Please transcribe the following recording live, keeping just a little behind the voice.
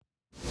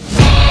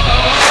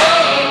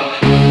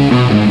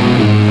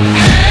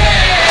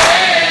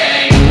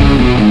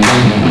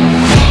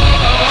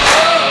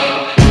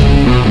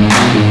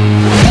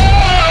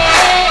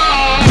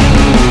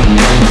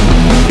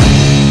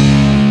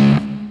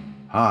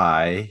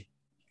Hi.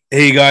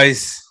 Hey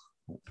guys,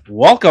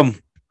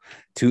 welcome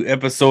to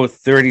episode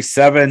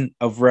 37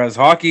 of Res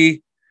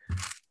Hockey.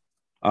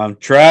 I'm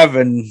Trev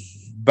and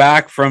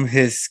back from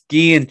his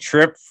skiing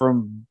trip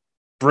from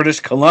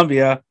British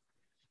Columbia.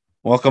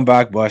 Welcome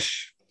back,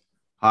 Bush.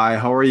 Hi,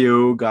 how are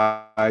you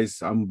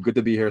guys? I'm good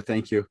to be here.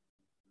 Thank you.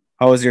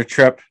 How was your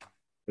trip?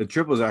 The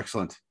trip was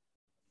excellent.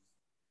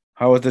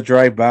 How was the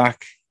drive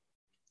back?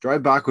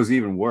 Drive back was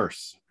even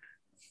worse.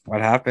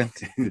 What happened?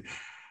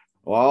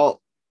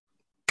 Well,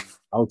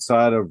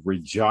 outside of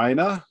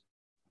Regina,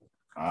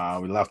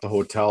 we left the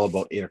hotel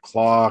about 8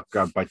 o'clock,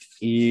 got a bite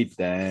to eat,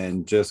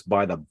 and just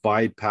by the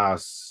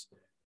bypass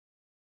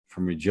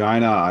from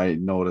Regina, I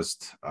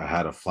noticed I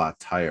had a flat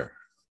tire.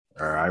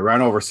 Or I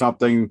ran over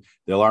something.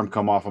 The alarm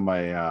come off of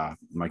my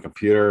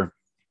computer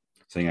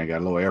saying I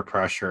got low air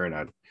pressure,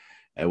 and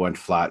I went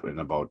flat in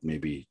about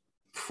maybe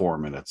 4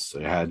 minutes.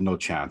 I had no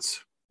chance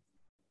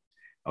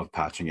of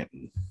patching it.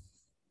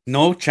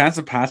 No chance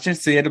of patching,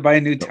 so you had to buy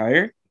a new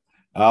tire?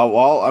 I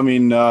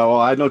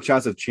had no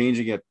chance of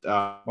changing it.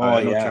 I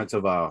had no yeah. chance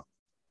of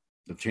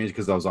changing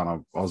because I was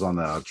on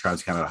the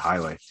Trans Canada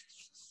Highway,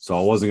 so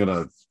I wasn't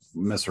gonna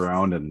mess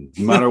around. And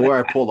no matter where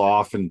I pulled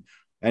off, and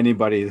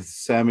anybody,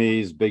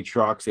 semis, big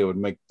trucks, they would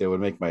make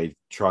my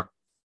truck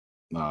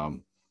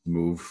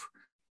move,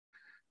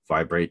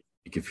 vibrate.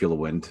 You could feel the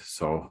wind.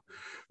 So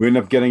we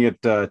ended up getting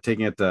it,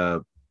 taking it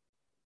to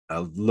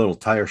a little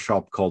tire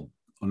shop called,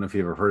 I don't know if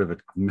you ever heard of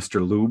it, Mr.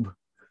 Lube.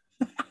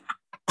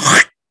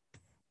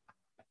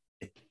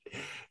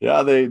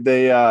 Yeah,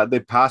 they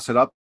pass it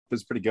up.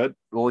 It's pretty good.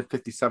 Only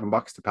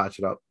 $57 to patch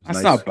it up. That's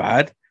nice. Not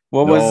bad.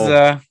 What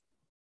was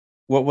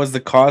the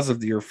cause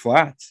of your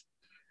flat?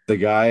 The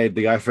guy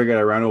figured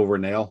I ran over a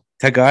nail.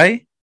 The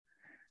guy?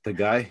 No,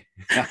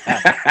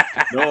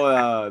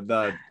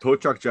 the tow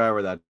truck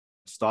driver that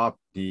stopped,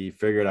 he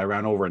figured I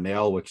ran over a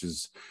nail, which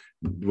is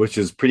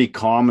pretty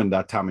common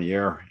that time of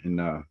year in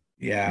the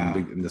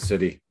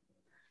city.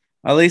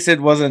 At least it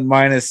wasn't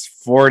minus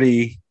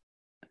 40,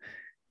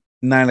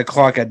 9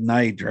 o'clock at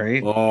night,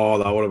 right? Oh,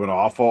 that would have been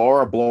awful.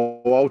 Or a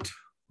blowout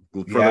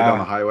further down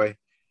the highway.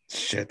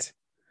 Shit.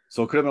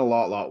 So it could have been a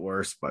lot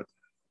worse, but.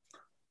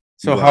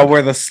 So how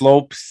were the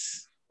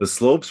slopes? The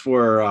slopes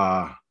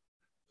were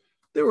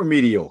they were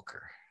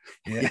mediocre.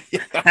 Yeah.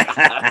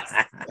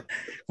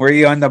 Were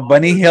you on the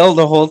bunny hill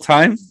the whole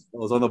time? I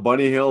was on the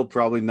bunny hill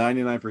probably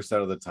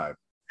 99% of the time.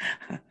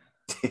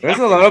 There's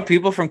a lot of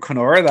people from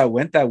Kenora that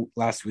went that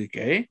last week,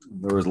 eh?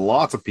 There was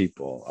lots of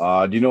people.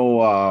 Do you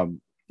know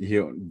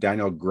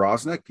Daniel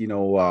Grosnick?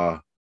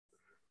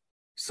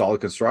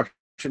 Solid Construction.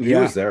 He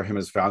was there. Him and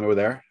his family were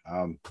there.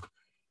 A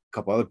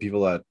couple other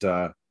people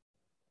that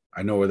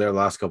I know were there the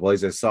last couple of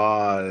days. I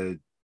saw a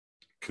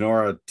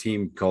Kenora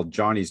team called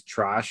Johnny's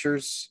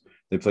Trashers.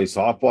 They play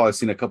softball. I've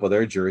seen a couple of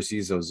their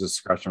jerseys. I was just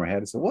scratching my head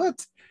and said,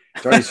 "What?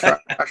 Johnny's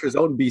Trashers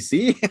out in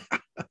BC?"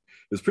 It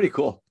was pretty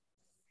cool.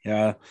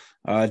 Yeah.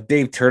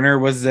 Dave Turner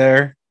was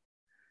there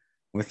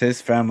with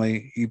his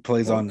family. He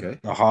plays on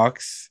the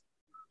Hawks.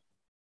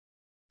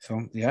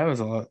 So yeah, it was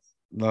a lot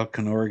of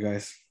Kenora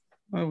guys,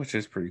 which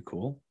is pretty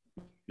cool.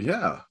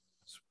 Yeah.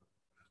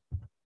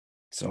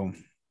 So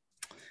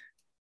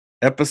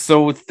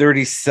episode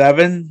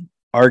 37,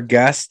 our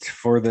guest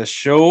for the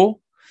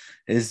show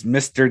is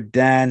Mr.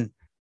 Dan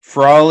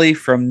Frawley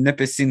from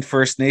Nipissing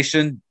First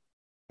Nation.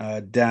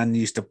 Dan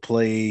used to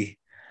play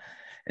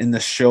in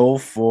the show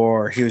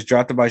he was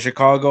drafted by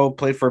Chicago,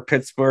 played for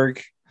Pittsburgh.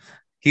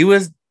 He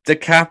was the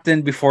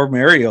captain before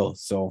Mario,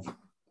 so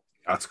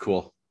that's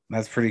cool.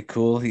 That's pretty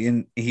cool.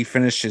 He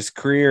finished his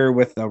career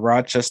with the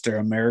Rochester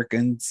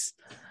Americans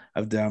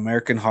of the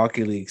American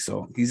Hockey League,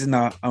 so he's in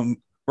the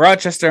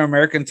Rochester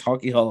Americans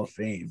Hockey Hall of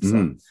Fame.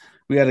 So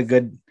we had a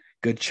good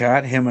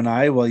chat, him and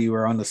I, while you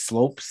were on the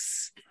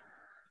slopes.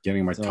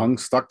 Getting my tongue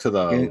stuck to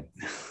the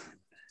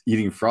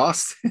eating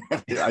frost.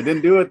 I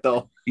didn't do it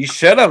though. You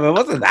should have. It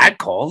wasn't that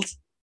cold.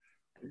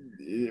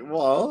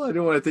 Well, I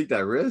didn't want to take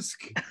that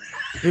risk.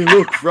 Hey,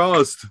 look,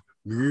 frost.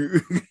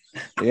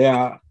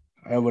 Yeah,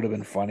 that would have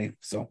been funny.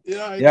 So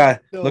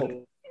look,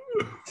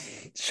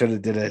 should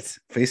have did it.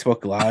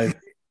 Facebook Live.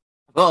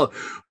 Well,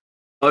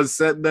 I was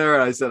sitting there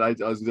and I said,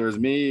 there was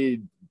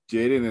me,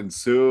 Jaden, and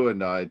Sue,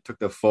 and I took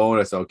the phone.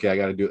 I said,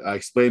 okay, I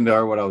explained to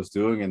her what I was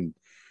doing, and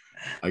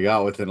I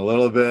got within a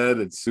little bit,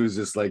 and Sue's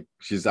just like,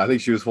 I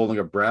think she was holding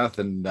her breath,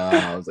 and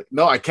I was like,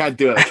 no, I can't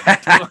do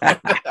it.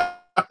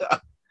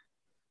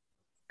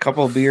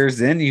 Couple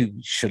beers in, you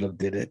should have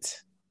did it.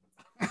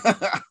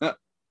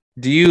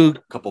 Do you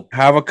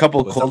have a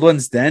couple cold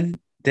ones then,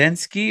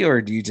 Densky,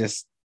 or do you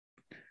just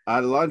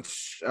at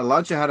lunch? At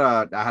lunch,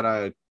 I had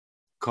a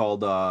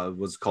called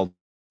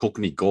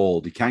Kokanee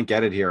Gold. You can't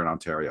get it here in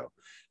Ontario.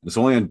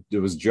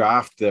 It was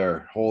draft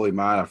there. Holy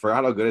man, I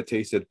forgot how good it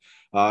tasted.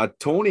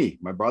 Tony,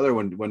 my brother,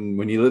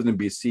 when he lived in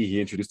BC,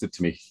 he introduced it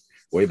to me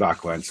way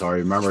back when. So I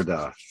remember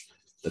the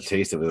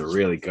taste of it.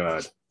 Really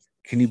good.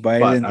 Can you buy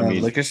it in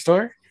the liquor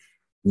store?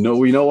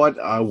 No, you know what?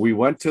 We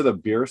went to the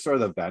beer store,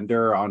 the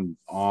vendor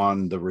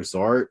on the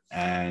resort,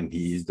 and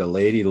the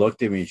lady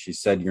looked at me. She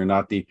said, "You're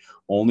not the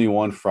only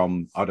one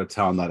from out of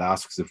town that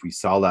asks if we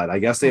sell that." I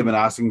guess they've been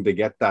asking to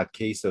get that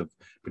case of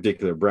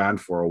particular brand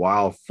for a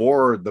while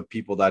for the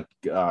people that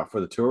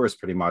for the tourists,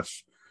 pretty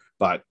much.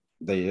 But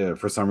they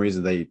for some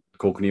reason they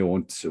Kokanee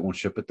won't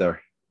ship it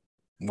there.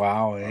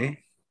 Wow, eh?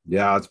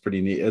 Yeah, it's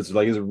pretty neat. It's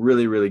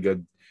really really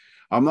good.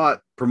 I'm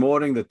not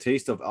promoting the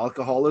taste of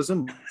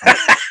alcoholism.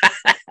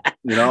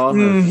 You know,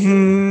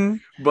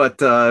 Mhm.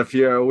 but if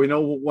you're, we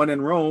know when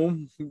in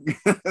Rome,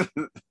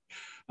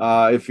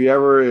 if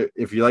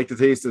you like to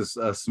taste this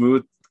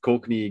smooth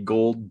Kokanee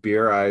Gold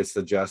beer, I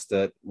suggest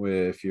it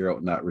if you're out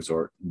in that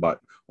resort, but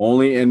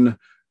only in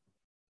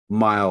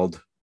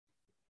mild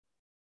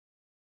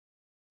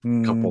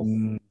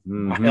couple.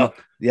 Well,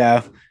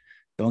 yeah.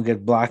 Don't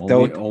get blacked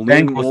Only, out. only,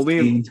 in, only,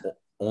 in, Bankruptcy.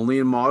 only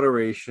in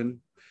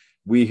moderation.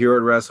 We here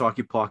at Res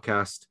Hockey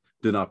Podcast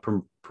do not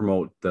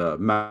promote the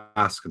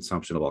mass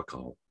consumption of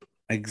alcohol.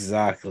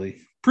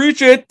 Exactly.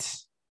 Preach it.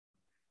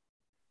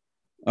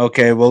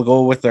 Okay, we'll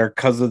go with our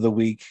cuz of the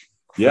week.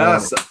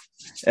 Yes,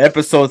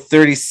 Episode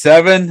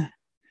 37.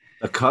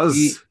 the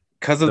cuz.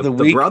 Cuz of the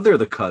week. Brother,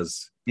 the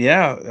cuz.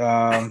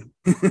 Yeah.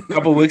 A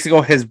couple of weeks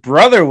ago, his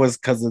brother was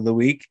cuz of the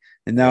week.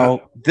 And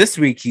now this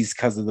week, he's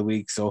cuz of the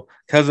week. So,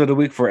 cuz of the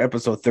week for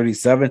episode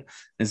 37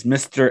 is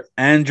Mr.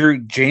 Andrew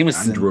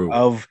Jameson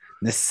of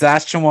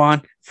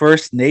Saskatchewan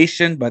First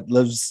Nation, but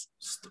lives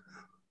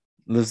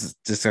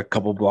just a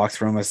couple blocks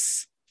from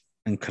us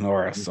in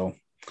Kenora. So,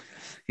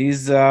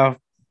 he's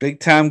big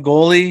time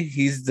goalie.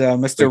 He's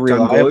Mr.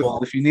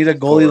 Reliable. If you need a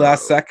goalie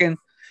last second,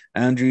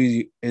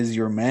 Andrew is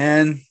your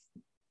man.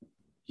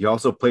 He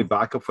also played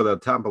backup for the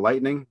Tampa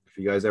Lightning. If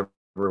you guys ever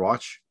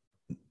watch,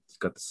 he's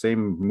got the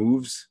same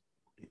moves.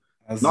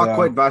 Not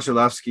quite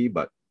Vasilevsky,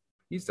 but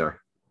he's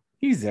there.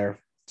 He's there.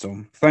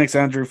 So thanks,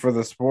 Andrew, for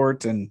the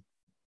support and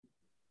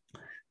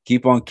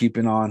keep on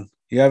keeping on.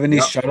 You have any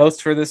shout outs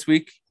for this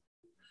week?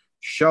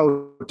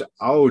 Shout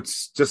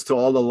outs just to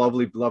all the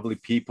lovely, lovely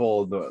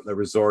people, the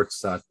resorts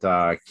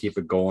that keep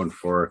it going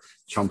for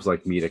chumps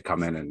like me to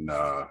come in and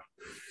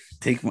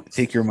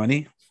take your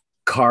money,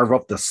 carve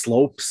up the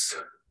slopes.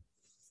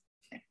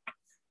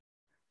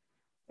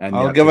 And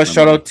I'll give a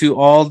shout out to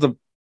all the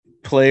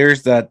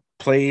players that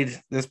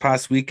played this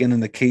past weekend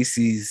in the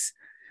Casey's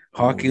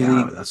Hockey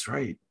League. That's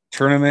right.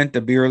 Tournament,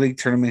 the beer league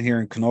tournament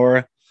here in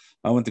Kenora.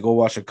 I went to go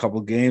watch a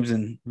couple games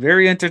and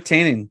very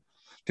entertaining.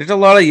 There's a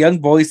lot of young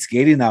boys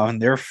skating now,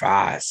 and they're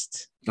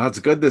fast. That's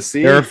good to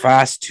see. They're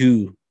fast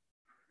too.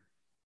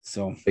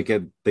 So they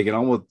can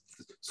almost.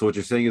 So what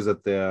you're saying is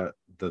that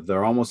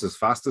they're almost as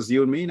fast as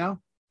you and me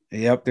now.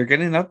 Yep, they're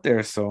getting up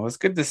there. So it's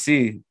good to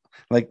see,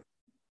 like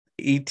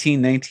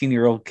 18,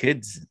 19-year-old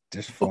kids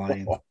just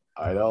flying.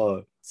 I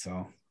know.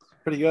 So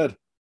pretty good.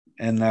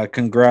 And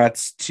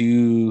congrats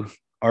to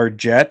our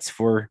Jets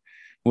for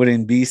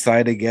winning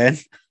B-side again.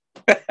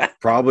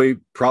 probably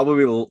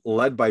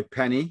led by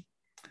Penny.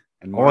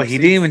 And he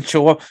didn't even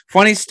show up.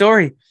 Funny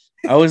story.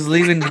 I was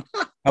leaving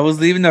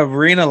the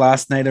arena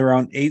last night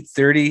around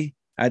 8:30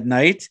 at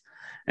night,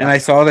 and I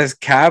saw this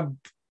cab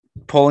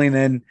pulling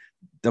in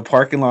the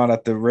parking lot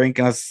at the rink,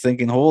 and I was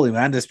thinking, holy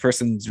man, this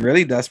person's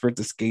really desperate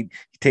to skate.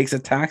 He takes a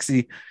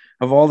taxi.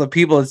 Of all the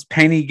people, it's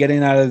Penny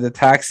getting out of the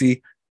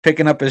taxi,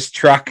 picking up his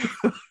truck.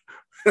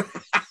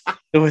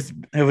 It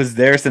was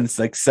there since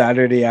like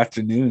Saturday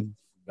afternoon.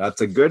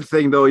 That's a good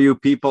thing though, you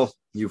people,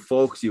 you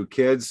folks, you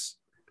kids.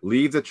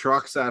 Leave the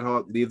trucks at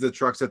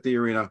the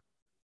arena.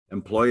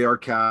 Employ our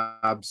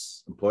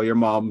cabs. Employ your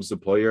moms.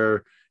 Employ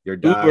your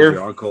dads,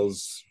 your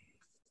uncles.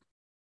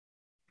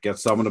 Get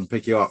someone to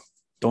pick you up.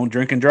 Don't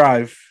drink and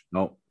drive.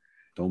 No,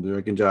 don't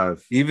drink and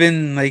drive.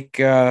 Even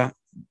like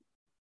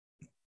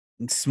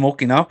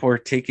smoking up or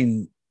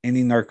taking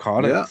any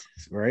narcotics,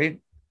 right?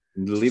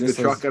 Leave the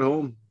truck at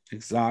home.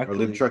 Exactly. Or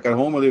leave the truck at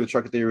home or leave the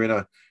truck at the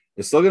arena.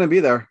 It's still going to be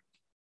there.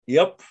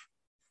 Yep.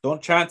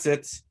 Don't chance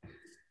it.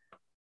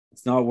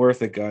 It's not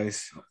worth it,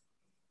 guys.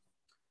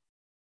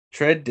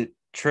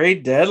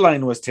 Trade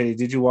deadline was today.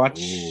 Did you watch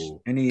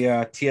any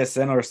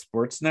TSN or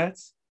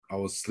Sportsnet? I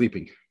was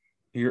sleeping.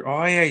 You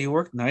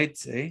worked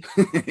nights, eh?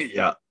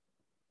 Yeah.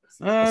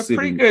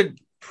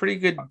 Pretty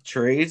good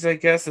trades, I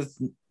guess.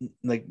 It's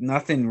like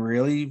nothing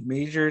really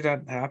major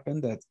that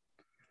happened.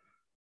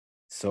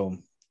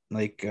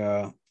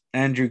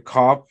 Andrew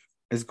Kopp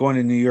is going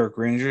to New York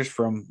Rangers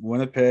from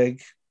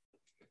Winnipeg.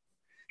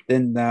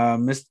 Then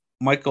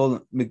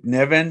Michael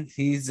McNevin,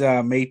 he's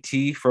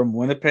Métis from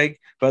Winnipeg,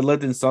 but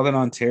lived in Southern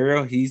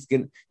Ontario. He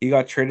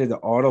got traded to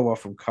Ottawa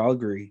from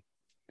Calgary.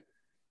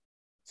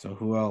 So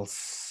who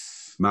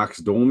else? Max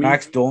Domi.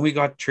 Max Domi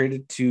got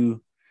traded to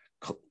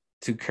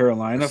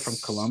Carolina from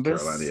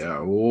Columbus. Carolina, yeah.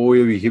 Oh,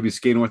 he'll be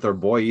skating with our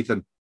boy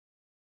Ethan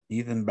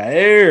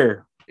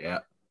Bear. Yeah.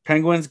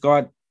 Penguins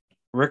got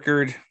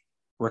Rickard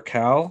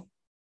Rakell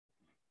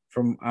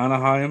from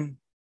Anaheim.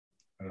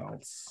 What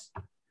else?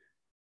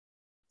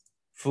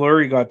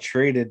 Fleury got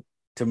traded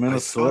to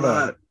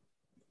Minnesota.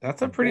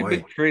 That's a pretty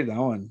big trade, that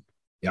one.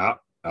 Yeah,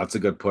 that's a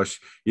good push.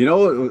 You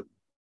know,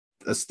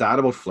 a stat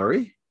about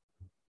Fleury?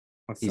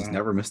 What's He's that?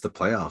 never missed the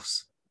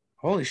playoffs.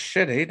 Holy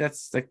shit, eh?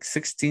 That's like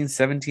 16,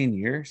 17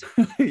 years.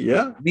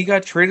 Yeah. He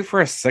got traded for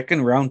a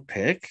second round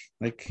pick.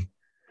 Like,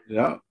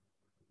 Yeah.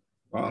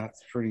 Wow.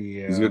 that's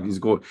pretty. He's good. He's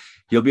going.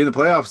 He'll be in the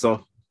playoffs,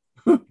 though.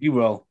 He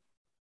will.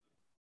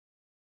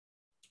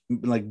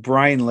 Like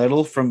Brian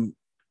Little from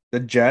the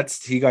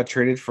Jets, he got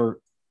traded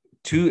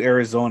to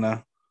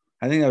Arizona.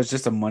 I think that was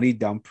just a money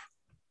dump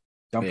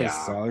his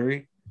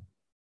salary.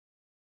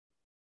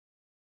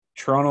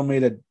 Toronto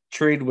made a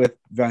trade with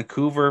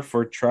Vancouver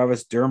for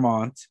Travis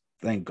Dermont.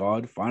 Thank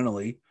God,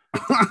 finally,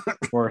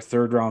 for a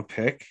third round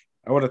pick.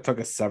 I would have took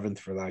a seventh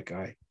for that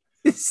guy.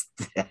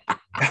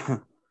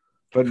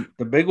 But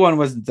the big one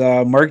was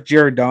Mark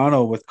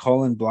Giordano with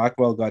Colin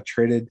Blackwell got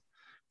traded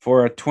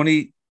for a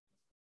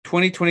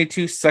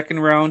 2022 second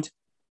round,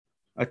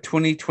 a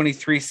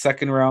 2023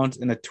 second round,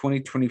 and a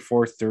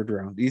 2024 third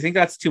round. Do you think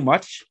that's too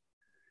much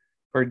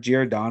for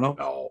Giordano?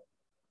 No,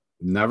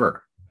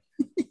 never.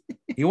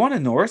 He won a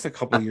Norris a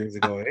couple of years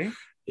ago, eh?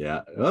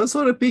 Yeah, well,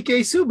 so did PK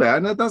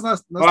Subban. That's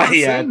not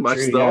saying much,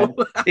 true, though.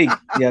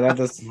 Yeah,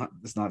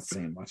 that's not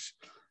saying much.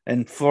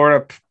 And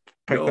Florida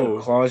picked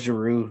up Claude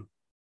Giroux.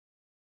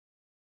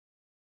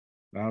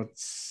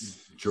 That's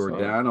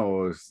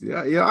Giordano.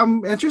 Yeah.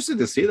 I'm interested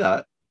to see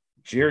that.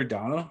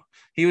 Giordano.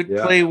 He would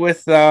play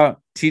with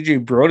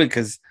TJ Brody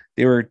because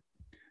they were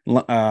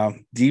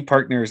D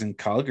partners in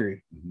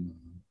Calgary.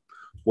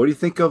 What do you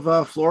think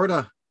of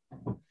Florida?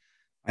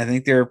 I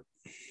think they're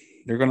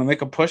going to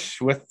make a push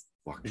with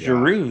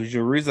Giroux.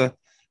 Giroux's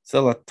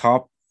still a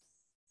top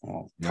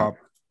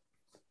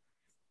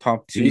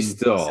two He's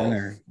still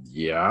center.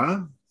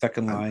 Yeah.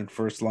 Second line,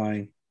 first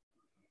line.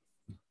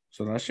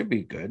 So that should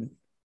be good.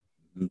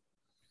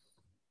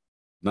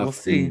 We'll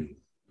see.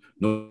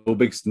 No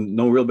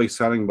real big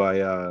signing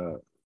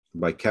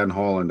by Ken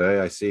Holland,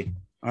 I see.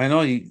 I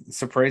know. You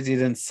surprised you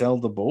didn't sell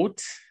the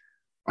boat?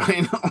 I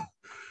know.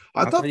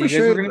 I thought you for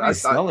sure were gonna be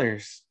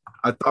sellers.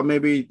 I thought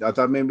maybe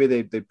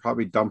they'd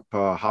probably dump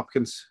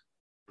Hopkins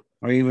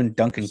or even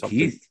Duncan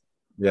Keith.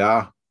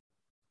 Yeah.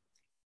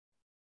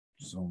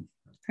 So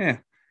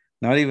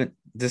not even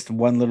just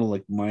one little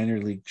like minor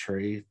league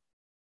trade.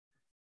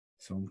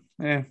 So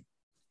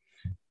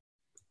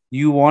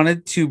you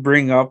wanted to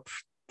bring up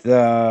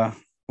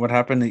what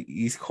happened in the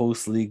East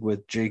Coast League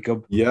with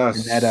Jacob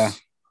Pineda.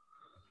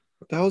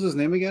 What the hell is his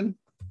name again?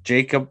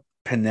 Jacob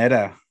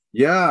Pineda.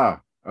 Yeah.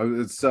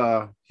 It's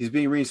he's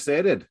being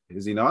reinstated,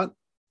 is he not?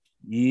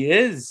 He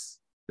is.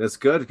 That's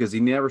good because he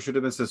never should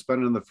have been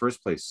suspended in the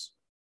first place.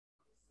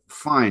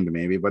 Fined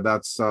maybe, but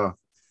that's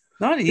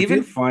not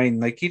even fine.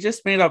 Like he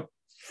just made a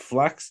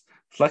flex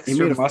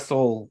your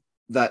muscle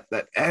that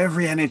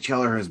every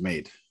NHLer has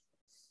made.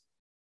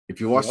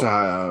 If you watch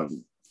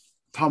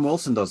Tom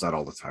Wilson does that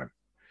all the time.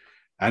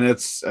 And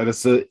it's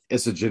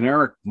a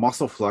generic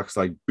muscle flex,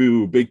 like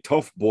boo, big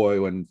tough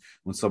boy when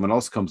someone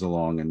else comes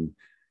along. And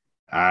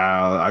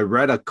I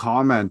read a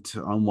comment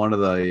on one of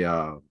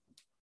the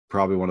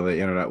probably one of the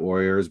internet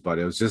warriors, but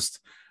it was just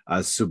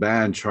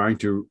Subban trying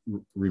to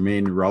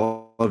remain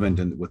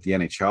relevant with the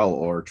NHL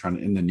or trying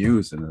to in the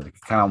news, and it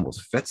kind of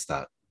almost fits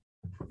that.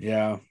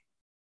 Yeah.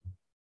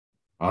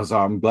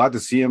 I'm glad to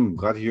see him.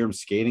 Glad to hear him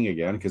skating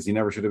again because he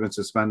never should have been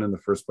suspended in the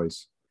first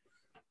place.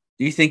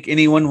 Do you think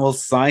anyone will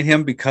sign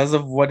him because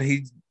of what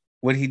he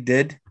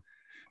did,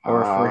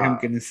 or for him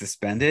getting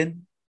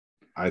suspended?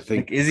 I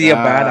think is he a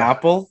bad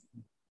apple?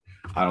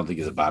 I don't think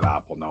he's a bad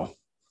apple. No.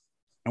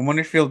 I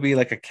wonder if he'll be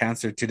like a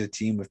cancer to the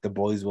team if the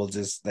boys will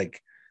just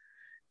like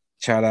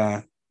try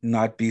to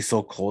not be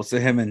so close to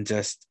him and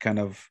just kind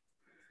of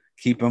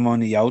keep him on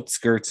the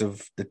outskirts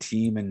of the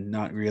team and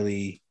not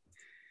really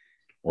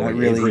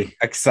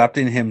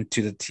accepting him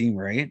to the team,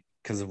 right?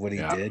 Because of what he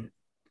did.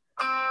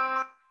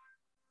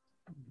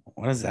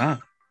 What is that?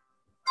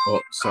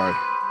 Oh, sorry.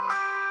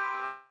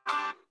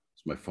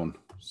 It's my phone.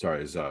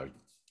 Sorry, it's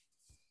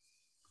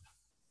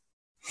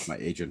my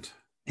agent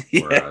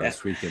for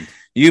this weekend.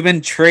 You've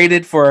been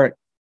traded for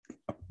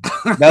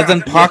a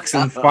dozen pucks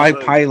and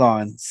 5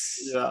 pylons.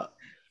 Yeah.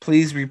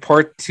 Please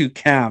report to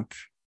camp.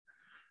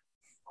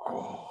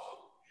 Oh.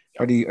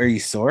 Are you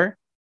sore?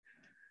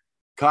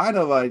 Kind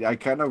of. I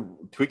kind of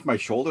tweaked my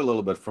shoulder a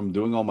little bit from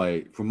doing all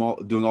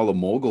the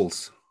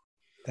moguls.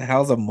 The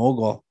hell's a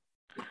mogul?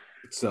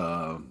 It's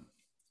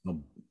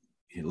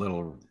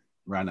little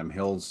random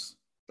hills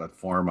that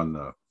form on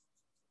the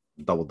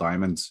double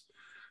diamonds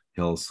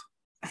hills.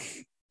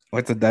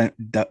 What's a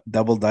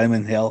double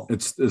diamond hill?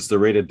 It's the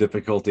rated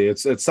difficulty.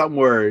 It's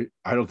somewhere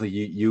I don't think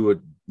you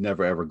would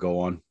never ever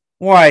go on.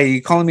 Why?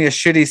 You calling me a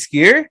shitty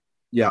skier?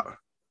 Yeah.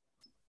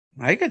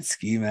 I could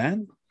ski,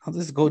 man. I'll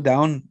just go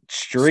down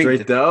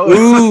straight down.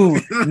 Ooh,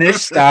 niche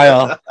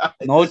style.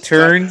 No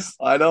turns.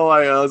 I know.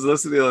 I was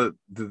listening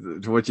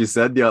to what you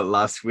said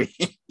last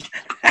week.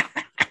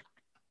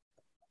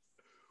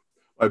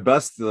 My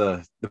best,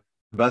 the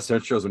best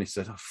intro was when he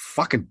said, oh,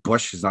 "Fucking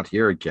Bush is not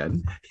here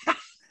again."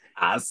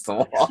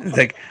 Asshole. It's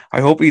like,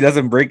 I hope he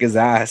doesn't break his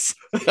ass.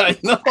 I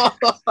know.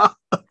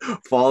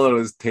 Fall on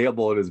his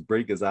table and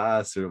break his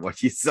ass or what?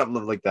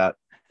 Something like that.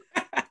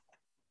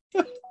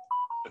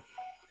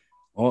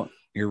 Oh,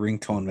 your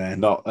ringtone, man.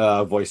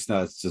 No, voice.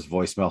 No, it's just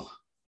voicemail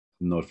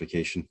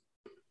notification.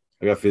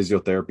 I got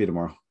physiotherapy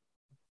tomorrow.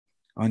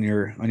 On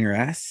your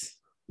ass.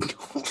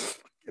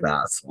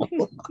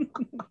 Asshole.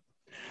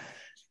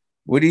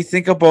 What do you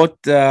think about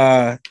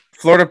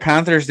Florida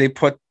Panthers? They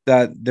put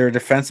their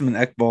defenseman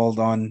Ekbald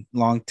on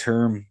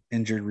long-term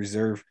injured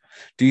reserve.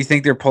 Do you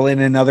think they're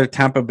pulling another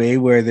Tampa Bay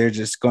where they're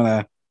just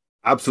gonna?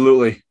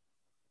 Absolutely.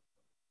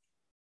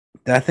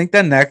 I think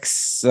the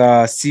next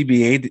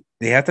CBA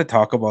they have to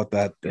talk about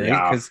that, right?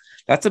 Yeah. Because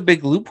that's a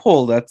big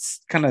loophole.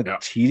 That's kind of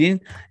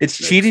cheating. It's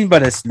cheating,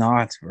 but it's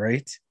not,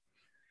 right?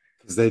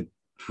 Because they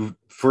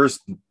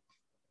first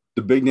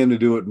the big name to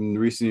do it in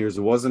recent years.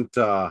 It wasn't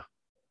Tampa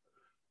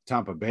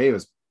Bay. It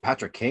was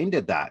Patrick Kane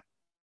did that.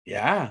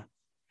 Yeah.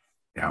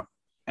 Yeah.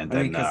 And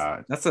then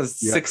that's a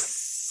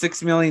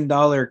 $6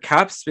 million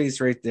cap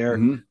space right there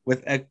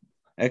with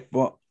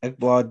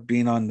Ekblad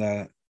being on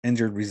the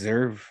injured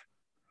reserve.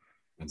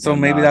 So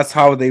maybe that's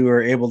how they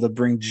were able to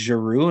bring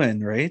Giroux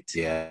in, right?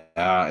 Yeah.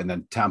 And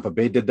then Tampa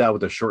Bay did that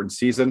with a shortened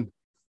season.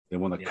 They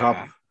won the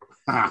cup.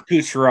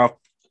 Kucherov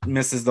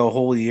misses the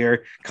whole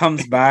year,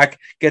 comes back,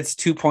 gets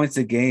 2 points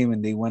a game,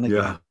 and they win again.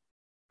 Yeah.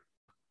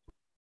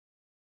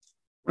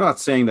 We're not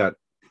saying that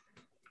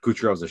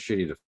Kucherov's a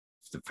shitty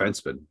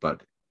defenseman,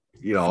 but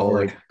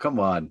come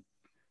on.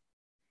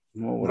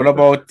 What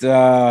about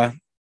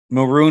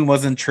Maroon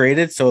wasn't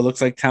traded, so it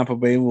looks like Tampa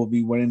Bay will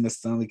be winning the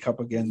Stanley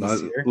Cup again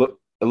this year.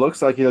 It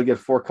looks like he'll get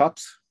 4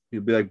 cups.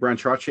 He'll be like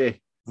Brent Trottier.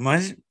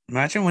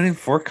 Imagine winning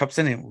 4 cups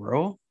in a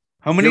row.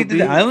 How many did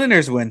the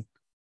Islanders win?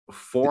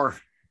 4.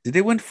 Did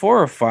they win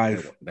 4 or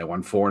 5? They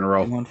won 4 in a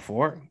row. They won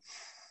 4.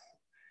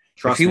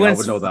 Trust me, I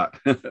would know that.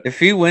 If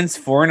he wins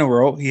 4 in a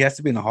row, he has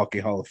to be in the Hockey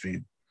Hall of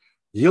Fame.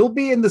 He'll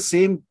be in the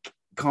same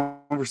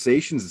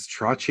conversations as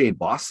Trottier and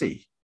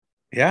Bossy.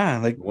 Yeah,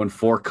 like won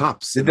 4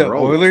 cups. Did the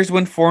Oilers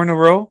win 4 in a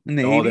row in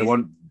the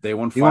 80s? They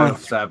won 5 of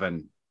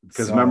 7.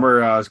 Because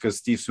remember, because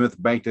Steve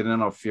Smith banked it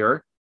in off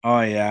Fuhr.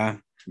 Oh yeah,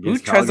 who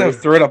tries to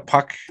throw a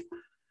puck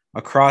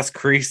across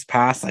crease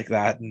pass like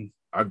that? And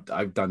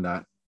I've done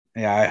that.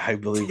 Yeah, I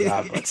believe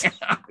that.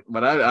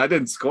 But I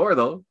didn't score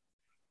though.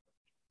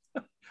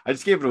 I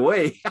just gave it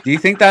away. Do you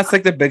think that's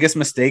like the biggest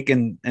mistake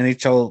in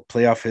NHL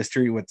playoff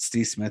history? What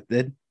Steve Smith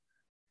did?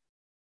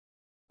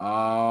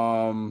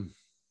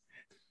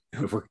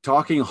 If we're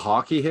talking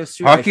hockey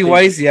history, hockey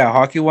wise,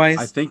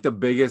 I think the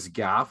biggest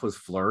gaffe was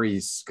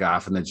Fleury's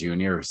gaffe in the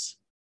juniors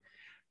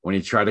when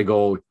he tried to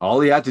go. All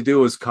he had to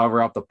do was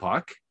cover up the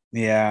puck.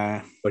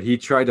 Yeah, but he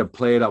tried to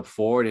play it up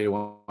forward. And he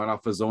went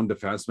off his own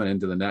defenseman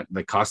into the net.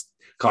 They cost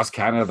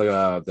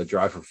Canada the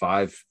drive for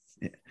 5.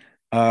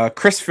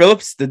 Chris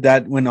Phillips did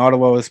that when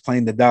Ottawa was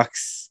playing the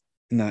Ducks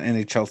in the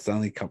NHL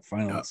Stanley Cup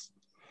Finals. Yeah.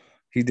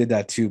 He did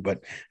that too,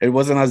 but it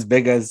wasn't as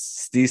big as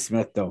Steve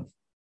Smith though.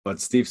 But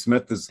Steve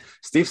Smith is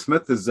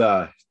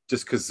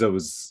just because it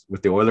was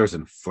with the Oilers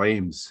and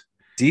Flames.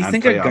 Do you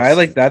think playoffs, a guy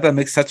like that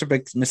makes such a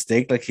big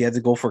mistake, like he had to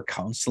go for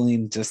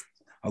counseling, just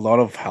a lot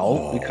of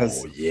help?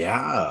 Because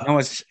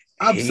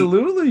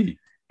absolutely. Hate.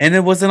 And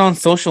it wasn't on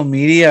social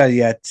media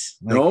yet.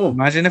 Like, no,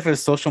 imagine if it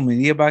was social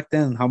media back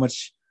then, how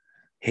much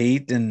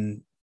hate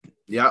and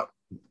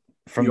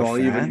from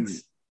the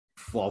fans.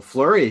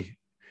 Fleury,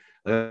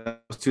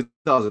 that was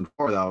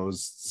 2004. That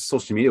was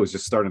social media was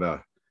just starting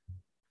to.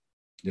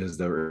 Is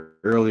the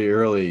early,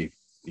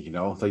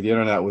 like the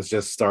internet was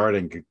just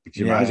starting. Could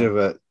you imagine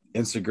if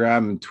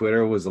Instagram and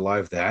Twitter was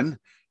alive then?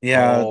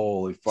 Yeah,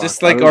 holy fuck!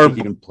 Just like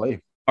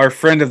our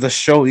friend of the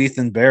show,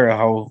 Ethan Barra,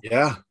 how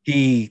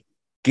he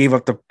gave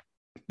up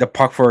the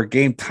puck for a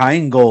game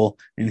tying goal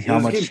and how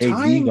much hate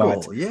he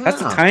got. Yeah.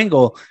 That's a tying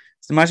goal.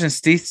 So imagine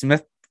Steve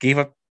Smith gave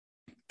up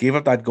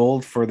that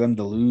goal for them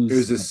to lose. It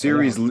was a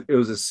series. Playoff. It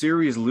was a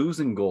series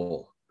losing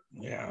goal.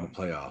 Yeah, in the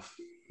playoff.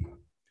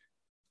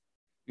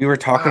 We were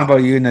talking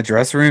about you in the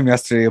dressing room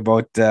yesterday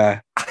about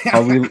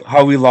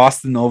how we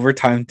lost in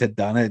overtime to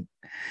Dunnett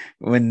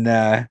when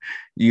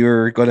you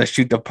were going to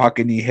shoot the puck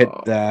and you hit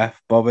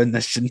Bubba in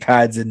the shin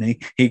pads and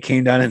he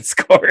came down and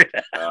scored.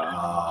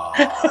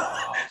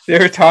 They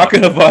were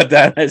talking about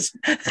that.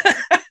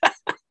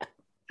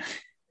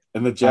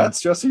 In the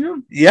Jets dressing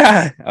room?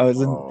 Yeah, I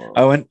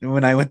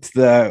went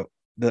to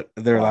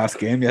their last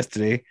game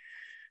yesterday.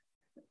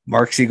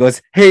 Marksy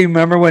goes, "Hey,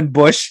 remember when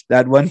Bush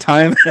that one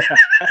time?"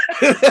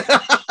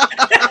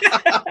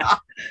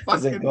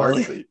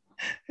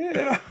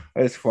 Yeah,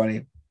 it's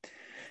funny.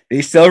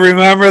 They still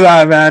remember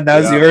that, man.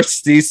 That was your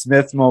Steve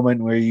Smith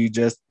moment where you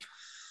just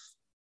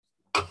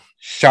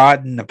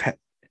shot in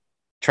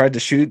tried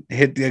to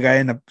hit the guy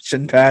in the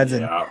shin pads,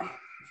 and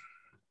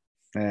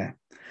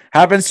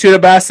happens to the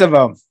best of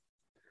them.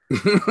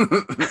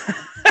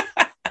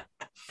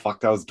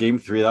 Fuck, that was game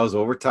 3. That was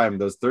overtime.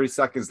 There was 30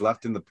 seconds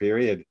left in the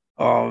period.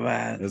 Oh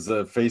man, it was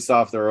a face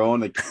off their own.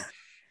 Like,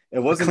 it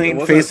wasn't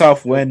clean face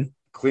off win.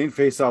 Clean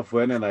face off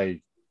win, and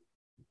I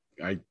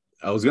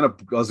was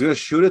gonna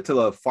shoot it to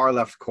the far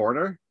left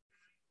corner,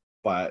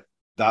 but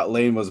that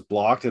lane was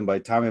blocked. And by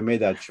the time I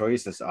made that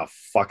choice, I said, "Oh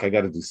fuck, I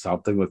got to do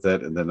something with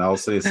it." And then all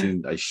of a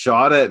sudden, I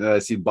shot it, and I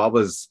see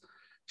Bubba's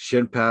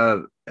shin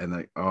pad, and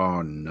like,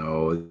 oh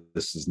no,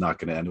 this is not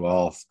going to end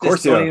well. Of Just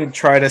course, don't yeah. even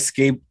try to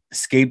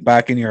skate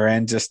back in your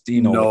end. Just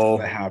what's No,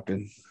 gonna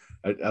happen.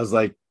 I was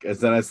like, and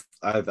then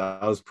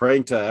I was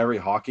praying to every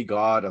hockey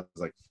god. I was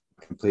like,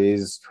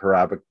 please,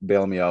 Harabic,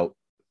 bail me out.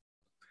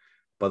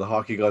 But the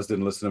hockey gods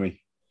didn't listen to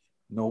me.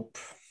 Nope.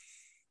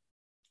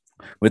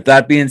 With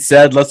that being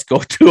said, let's go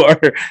to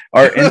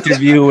our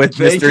interview with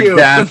Mr.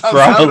 Dan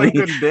Frawley.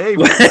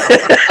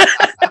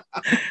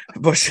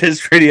 Bush is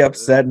pretty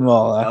upset, and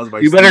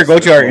you better go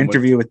to our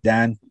interview with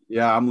Dan.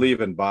 Yeah, I'm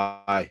leaving.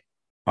 Bye.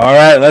 All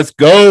right, let's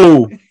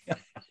go.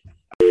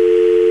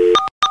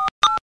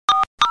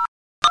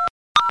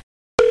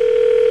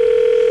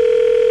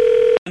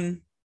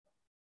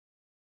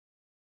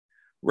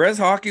 Res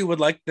Hockey would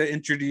like to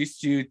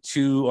introduce you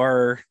to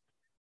our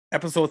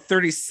episode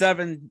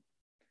 37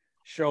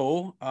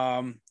 show.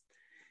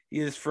 He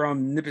is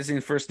from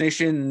Nipissing First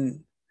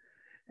Nation,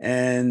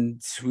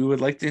 and we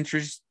would like to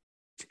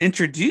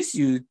introduce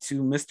you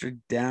to Mr.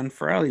 Dan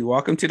Frawley.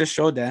 Welcome to the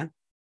show, Dan.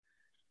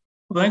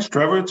 Well, thanks,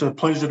 Trevor. It's a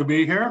pleasure to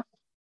be here.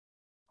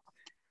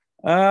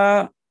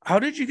 How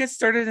did you get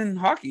started in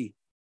hockey?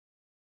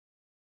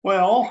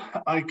 Well,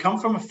 I come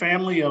from a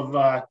family of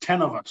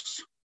 10 of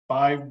us,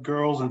 5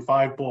 girls and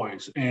 5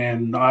 boys,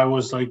 and I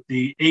was like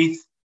the 8th,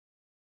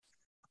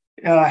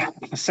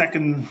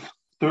 second,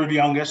 third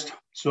youngest.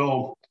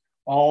 So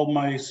all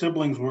my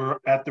siblings were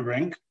at the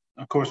rink.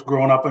 Of course,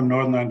 growing up in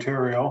Northern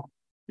Ontario,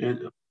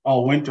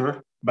 all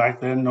winter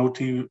back then, no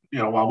TV.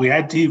 Well, we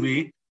had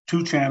TV,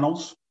 2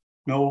 channels,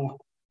 no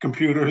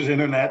computers,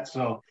 internet.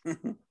 So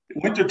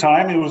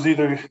wintertime, it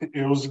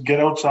was get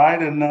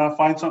outside and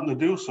find something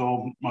to do.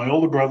 So my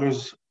older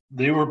brothers,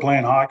 they were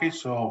playing hockey,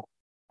 so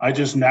I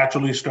just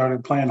naturally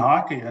started playing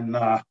hockey. And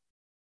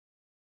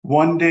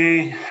one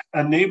day,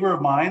 a neighbor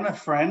of mine, a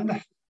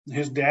friend,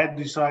 his dad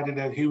decided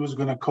that he was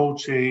going to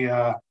coach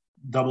a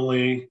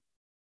AA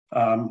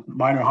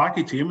minor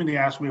hockey team, and he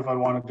asked me if I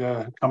wanted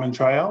to come and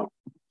try out.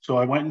 So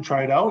I went and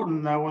tried out,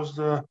 and that was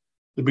the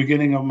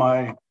beginning of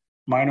my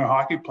minor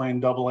hockey,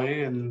 playing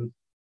AA in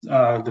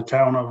the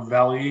town of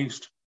Valley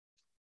East.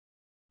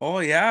 Oh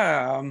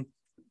yeah, a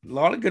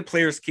lot of good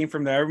players came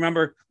from there. I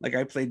remember, like,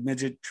 I played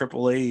midget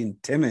AAA in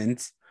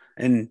Timmins,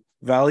 and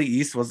Valley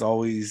East was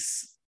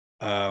always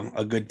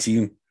a good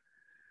team.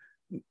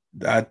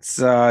 That's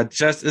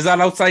is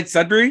that outside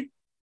Sudbury?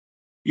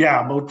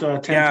 Yeah,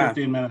 about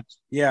 15 minutes.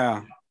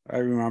 Yeah, I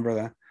remember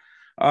that.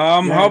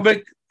 How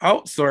big?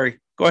 Oh, sorry.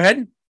 Go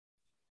ahead.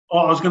 Oh,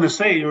 I was going to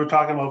say, you were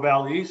talking about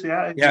Valley East.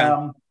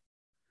 Yeah.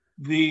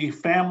 The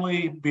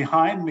family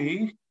behind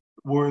me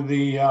were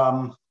the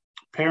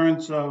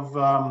parents of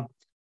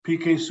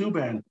PK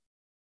Subban.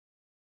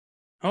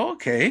 Oh,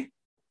 okay.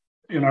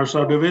 In our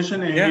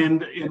subdivision,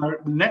 and in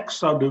our next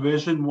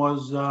subdivision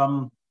was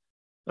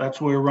that's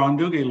where Ron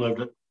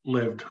Duguay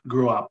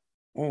grew up.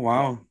 Oh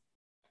wow.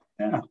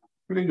 Yeah,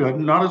 pretty good.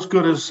 Not as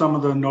good as some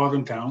of the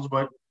northern towns,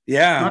 but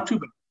not too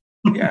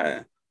bad.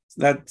 Yeah,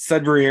 that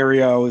Sudbury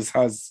area always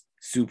has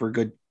super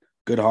good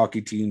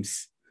hockey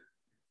teams.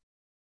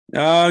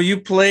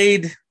 You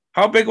played.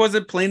 How big was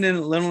it playing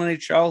in Little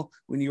NHL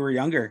when you were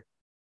younger?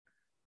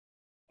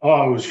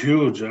 Oh, it was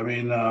huge. I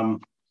mean,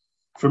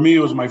 for me, it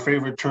was my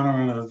favorite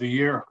tournament of the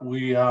year.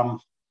 We,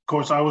 of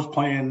course, I was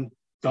playing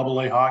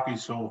AA hockey,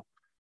 so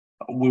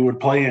we would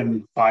play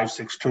in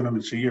 5-6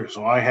 tournaments a year.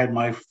 So I had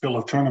my fill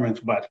of tournaments,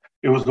 but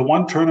it was the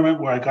one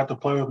tournament where I got to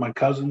play with my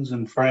cousins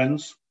and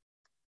friends.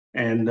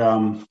 And,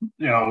 it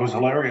was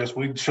hilarious.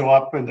 We'd show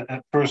up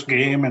at first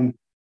game, and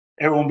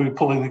everyone would be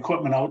pulling the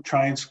equipment out,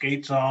 trying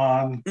skates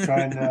on,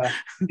 trying to,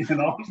 because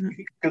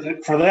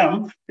for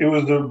them, it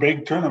was their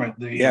big tournament.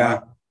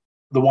 The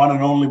one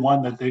and only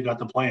one that they got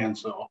to play in.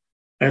 So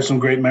I have some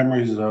great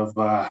memories of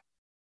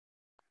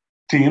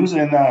teams.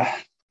 And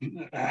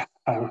I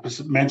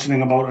was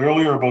mentioning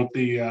earlier about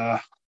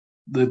the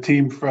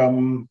team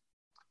from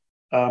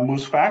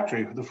Moose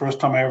Factory. The first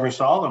time I ever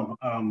saw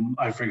them,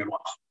 I figured,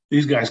 well,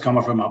 these guys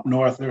coming from up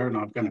north, they're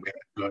not going to be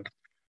that good.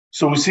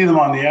 So we see them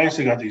on the ice.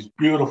 They got these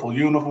beautiful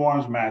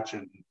uniforms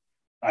matching,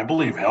 I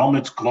believe,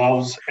 helmets,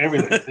 gloves,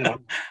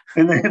 everything.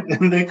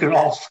 And they could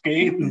all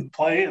skate and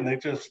play, and they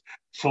just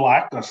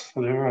shellacked us.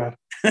 They're a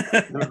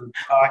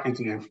hockey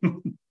team.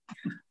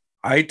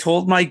 I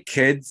told my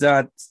kids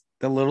that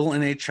the Little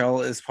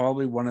NHL is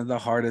probably one of the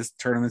hardest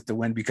tournaments to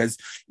win because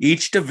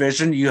each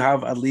division you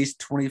have at least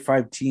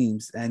 25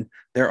 teams, and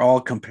they're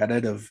all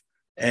competitive.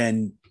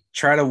 And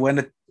try to win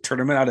a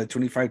tournament out of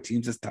 25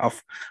 teams is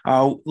tough.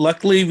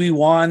 Luckily, we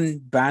won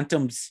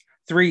Bantams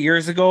 3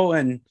 years ago,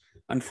 and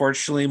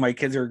unfortunately, my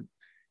kids are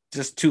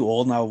just too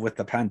old now with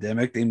the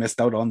pandemic. They missed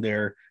out on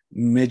their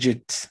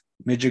midget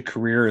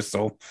careers.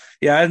 So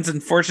yeah, it's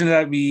unfortunate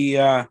that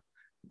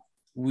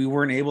we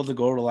weren't able to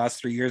go the last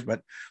 3 years,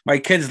 but my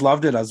kids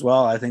loved it as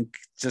well. I think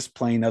just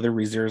playing other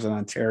reserves in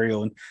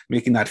Ontario and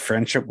making that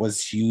friendship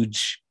was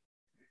huge.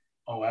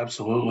 Oh,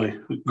 absolutely.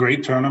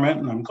 Great tournament.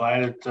 And I'm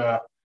glad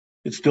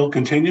it still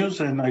continues.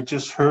 And I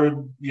just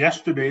heard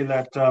yesterday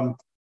that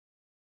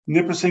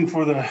Nipissing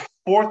for the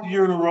 4th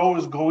year in a row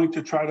is going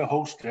to try to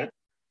host it.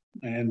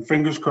 and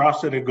fingers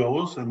crossed that it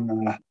goes.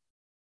 And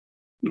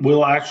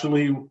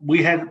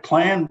we had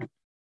planned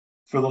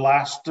for the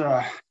last, 2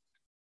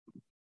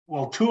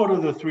 out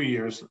of the 3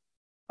 years,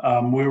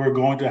 we were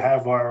going to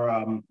have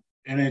our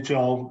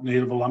NHL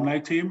Native alumni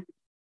team.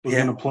 We're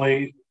going to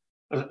play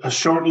a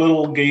short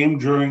little game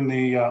during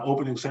the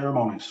opening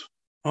ceremonies.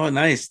 Oh,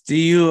 nice. Do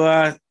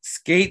you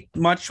skate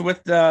much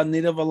with the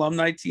Native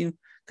alumni team?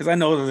 Because I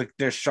know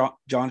there's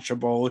John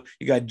Chabot,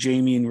 you got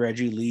Jamie and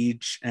Reggie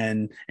Leach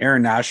and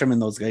Aaron Nasham,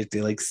 and those guys,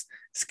 they like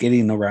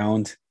skating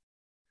around.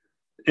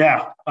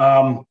 Yeah.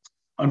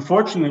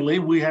 Unfortunately,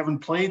 we haven't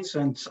played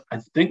since I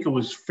think it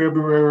was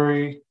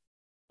February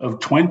of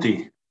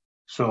 20.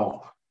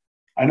 So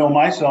I know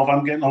myself,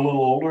 I'm getting a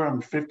little older.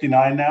 I'm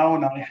 59 now,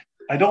 and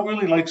I don't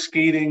really like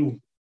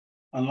skating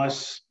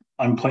unless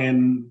I'm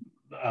playing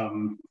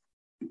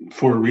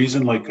for a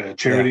reason, like a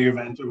charity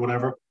event or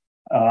whatever.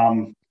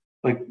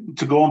 Like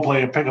to go and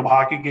play a pickup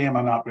hockey game,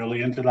 I'm not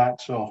really into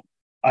that. So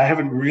I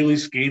haven't really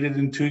skated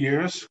in 2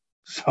 years.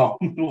 So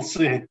we'll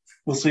see.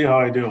 We'll see how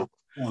I do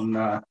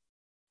when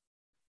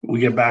we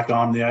get back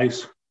on the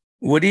ice.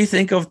 What do you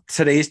think of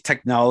today's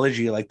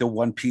technology, like the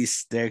one-piece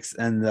sticks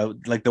and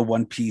the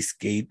one-piece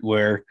skate,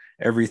 where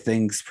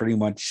everything's pretty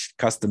much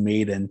custom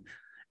made and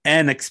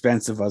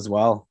expensive as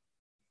well?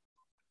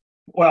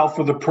 Well,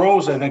 for the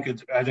pros, I think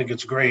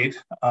it's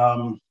great.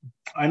 I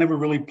never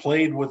really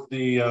played with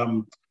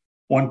the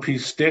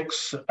one-piece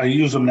sticks. I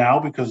use them now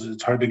because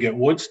it's hard to get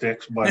wood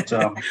sticks, but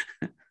I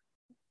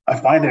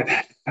find it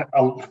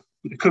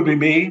could be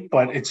me,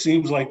 but it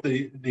seems like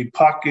the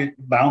puck, it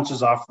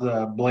bounces off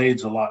the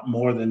blades a lot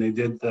more than they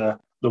did the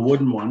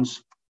wooden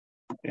ones.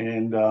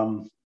 And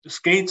the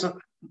skates,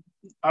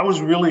 I was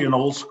really an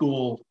old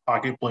school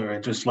hockey player. I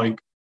just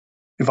like,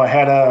 if I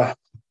had a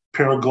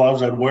pair of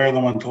gloves, I'd wear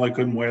them until I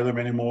couldn't wear them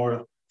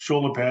anymore.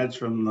 Shoulder pads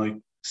from like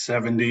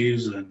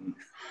 70s and,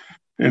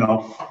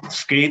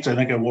 skates. I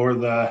think I wore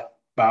the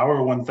Bauer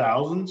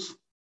 1000s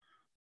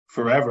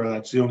forever.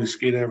 That's the only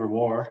skate I ever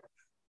wore.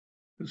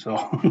 So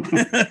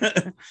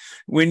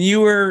when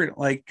you were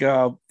like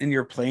in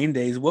your playing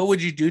days, what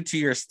would you do to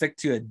your stick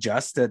to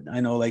adjust it?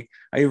 I know, like,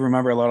 I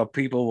remember a lot of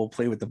people will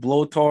play with the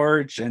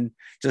blowtorch and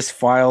just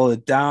file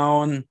it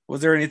down.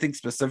 Was there anything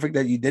specific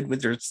that you did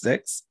with your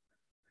sticks?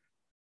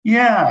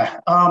 Yeah.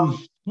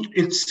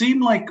 It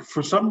seemed like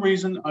for some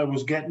reason I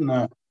would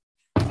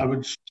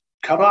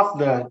cut off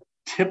the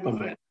tip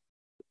of it,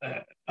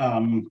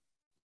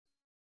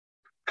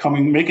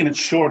 making it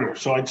shorter.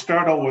 So I'd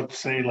start out with,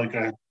 say, like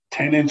a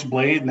 10-inch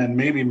blade, and then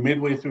maybe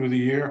midway through the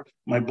year,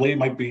 my blade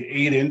might be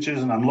 8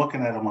 inches, and I'm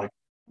looking at them like,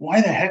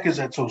 why the heck is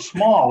that so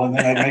small? And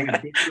then I'd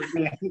make it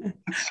bigger again.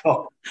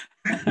 So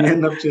you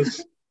end up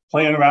just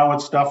playing around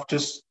with stuff,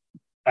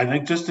 I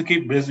think just to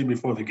keep busy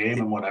before the game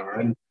and whatever.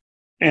 And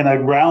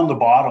I'd round the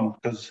bottom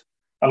because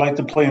I like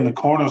to play in the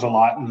corners a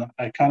lot, and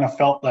I kind of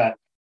felt that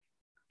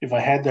if I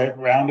had that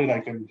rounded,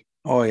 I could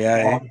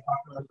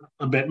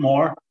a bit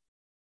more.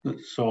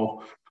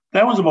 So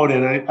that was about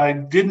it. I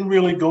didn't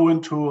really go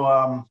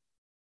into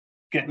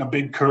getting a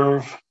big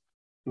curve.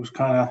 It was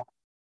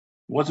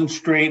wasn't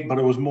straight, but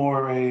it was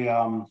more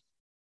the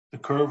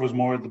curve was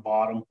more at the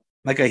bottom.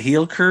 Like a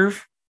heel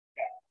curve?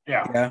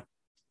 Yeah,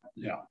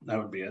 that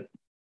would be it.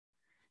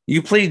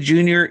 You played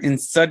junior in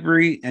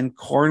Sudbury and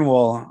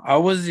Cornwall.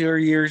 How was your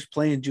years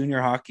playing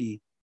junior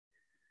hockey?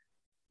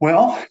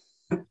 Well,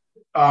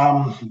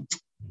 I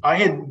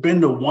had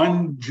been to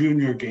one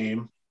junior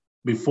game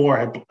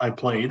before I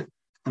played,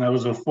 and I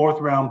was a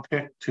 4th-round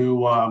pick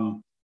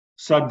to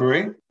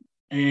Sudbury.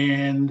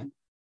 And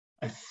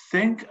I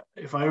think,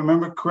 if I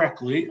remember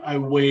correctly, I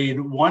weighed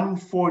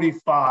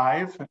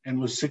 145 and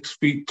was 6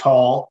 feet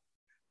tall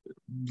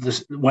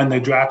when they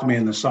drafted me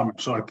in the summer.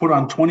 So I put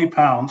on 20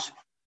 pounds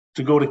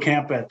to go to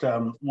camp at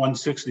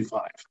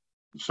 165.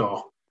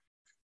 So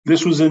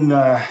this was in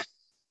the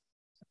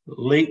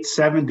late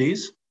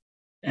 70s.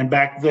 And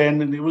back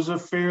then, it was a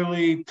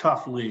fairly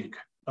tough league,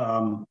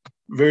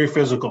 very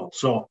physical.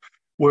 So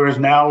whereas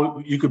now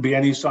you could be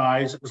any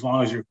size as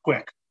long as you're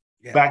quick.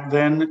 Yeah. Back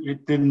then,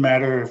 it didn't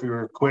matter if you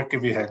were quick,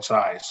 if you had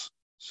size.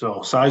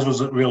 So size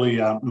was really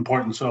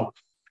important. So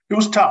it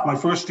was tough. My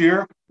first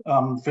year,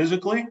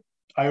 physically,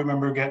 I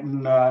remember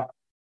getting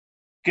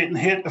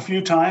hit a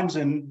few times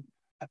and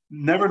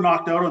never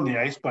knocked out on the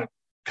ice, but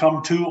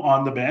come to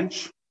on the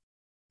bench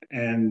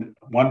and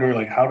wonder,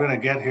 like, how did I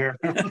get here?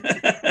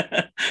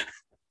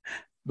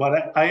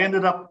 But I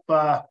ended up,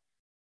 I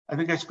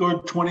think I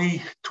scored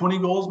 20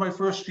 goals my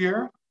first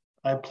year.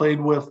 I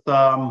played with,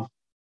 oh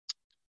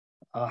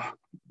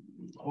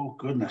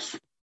goodness,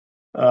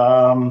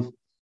 Dale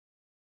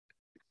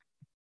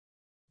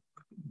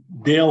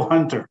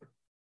Hunter.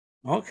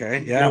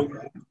 Okay, yeah.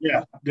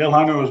 Dale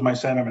Hunter was my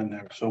centerman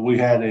there. So we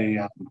had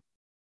a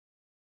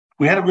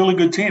really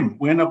good team.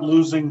 We ended up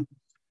losing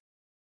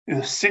the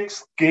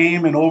 6th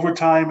game in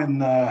overtime in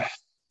the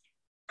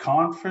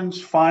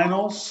conference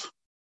finals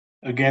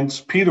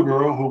against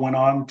Peterborough, who went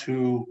on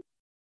to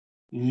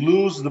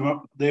lose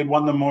they had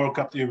won the Memorial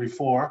Cup the year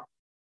before,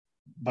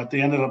 but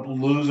they ended up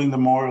losing the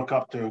Memorial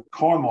Cup to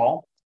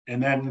Cornwall.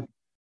 And then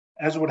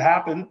as would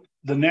happen,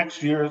 the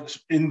next year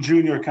in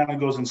junior, it kind of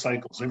goes in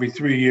cycles. Every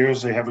 3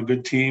 years, they have a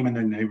good team, and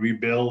then they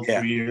rebuild. Yeah.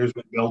 3 years,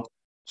 rebuild.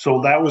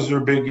 So that was their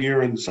big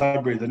year in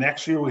Sudbury. The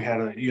next year, we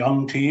had a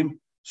young team.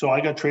 So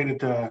I got traded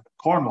to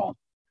Cornwall,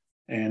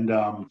 and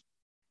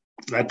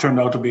that turned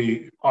out to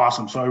be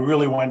awesome. So I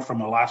really went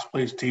from a last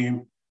place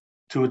team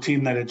to a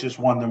team that had just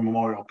won the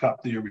Memorial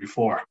Cup the year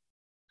before.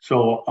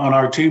 So on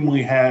our team,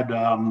 we had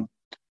Dale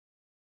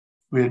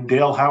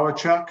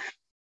Howardchuk,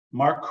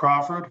 Mark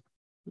Crawford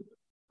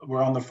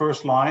were on the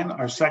first line.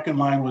 Our second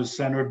line was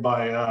centered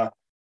by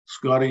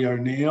Scotty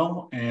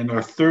Arneal, and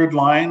our third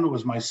line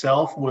was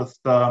myself with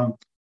Doug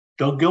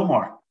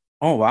Gilmore.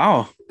 Oh,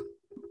 wow.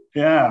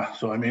 Yeah.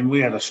 So, I mean,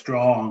 we had a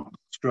strong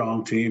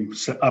team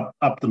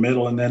up the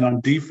middle. And then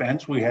on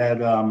defense, we had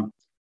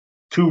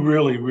two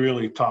really,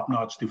 really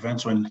top-notch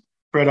defensemen.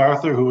 Fred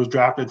Arthur, who was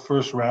drafted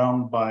first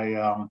round by,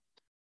 I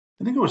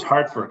think it was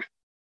Hartford.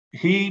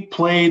 He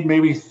played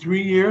maybe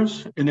 3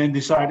 years and then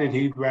decided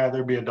he'd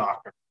rather be a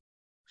doctor.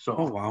 So,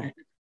 oh, wow.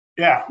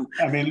 Yeah.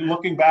 I mean,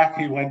 looking back,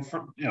 he went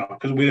for,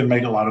 because we didn't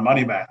make a lot of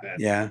money back then.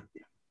 Yeah.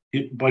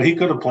 But he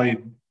could have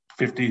played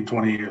 15,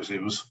 20 years. He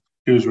was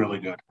really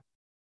good.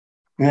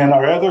 And then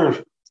our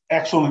other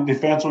excellent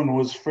defenseman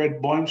was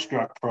Fred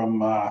Boimstruck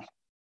from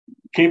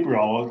Cape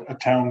Rel, a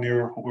town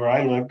near where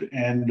I lived.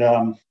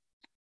 And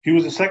he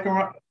was a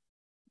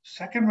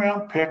second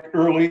round pick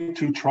early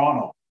to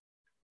Toronto.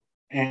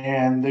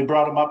 And they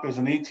brought him up as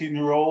an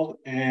 18-year-old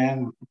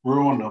and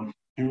ruined him.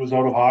 He was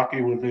out of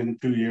hockey within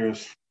 2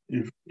 years.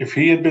 If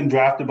he had been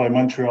drafted by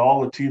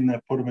Montreal, the team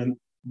that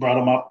brought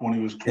him up when he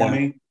was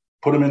 20,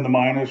 put him in the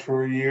minors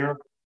for a year,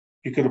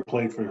 he could have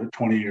played for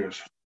 20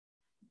 years.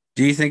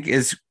 Do you think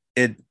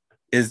it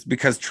is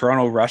because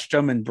Toronto rushed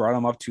him and brought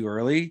him up too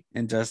early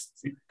and just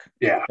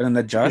couldn't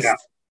adjust?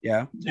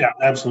 Yeah,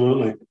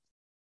 absolutely.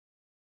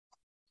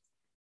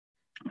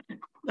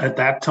 At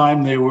that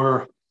time, they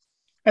were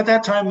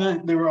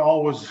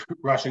always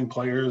rushing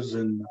players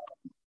and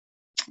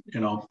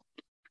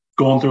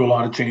going through a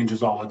lot of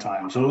changes all the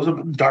time. So it was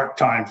a dark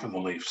time for the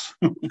Leafs.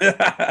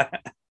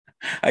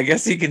 I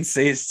guess you can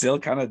say it's still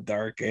kind of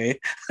dark, eh?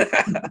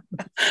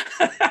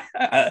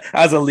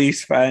 As a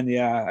Leafs fan,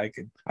 yeah,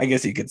 I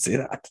guess you could say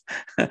that.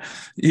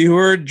 You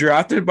were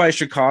drafted by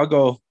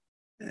Chicago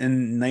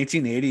in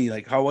 1980.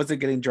 Like, how was it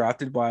getting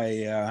drafted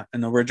by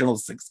an Original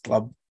Six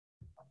club?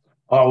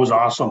 Oh, it was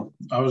awesome.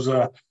 I was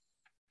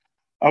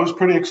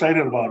pretty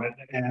excited about it.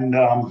 And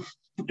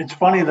it's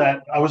funny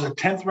that I was a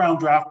 10th round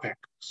draft pick.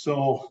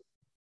 So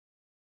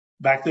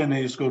back then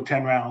they used to go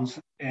 10 rounds.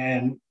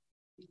 And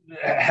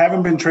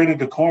having been traded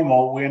to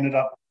Cornwall, we ended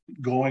up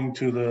going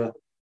to the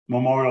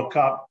Memorial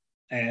Cup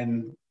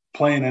and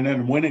playing and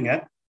then winning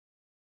it.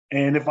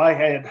 And if I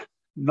had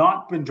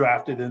not been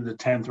drafted in the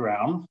 10th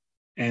round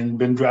and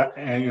been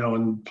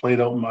and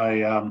played out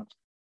my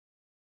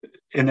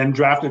and then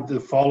drafted the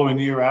following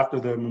year after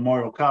the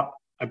Memorial Cup,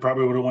 I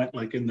probably would have went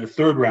like in the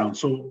 3rd round.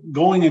 So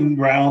going in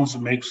rounds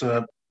makes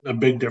a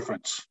big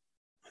difference.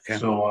 Okay.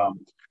 So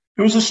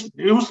it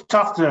was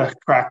tough to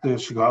crack the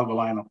Chicago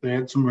lineup. They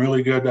had some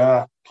really good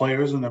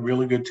players and a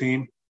really good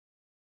team.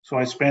 So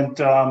I spent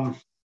 2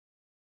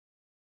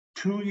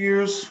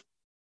 years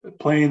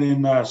playing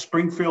in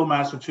Springfield,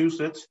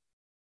 Massachusetts,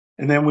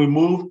 and then we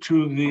moved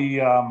to the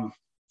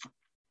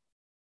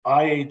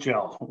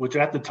IHL, which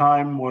at the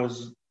time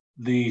was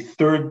the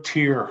 3rd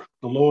tier,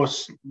 the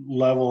lowest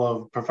level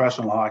of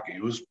professional hockey.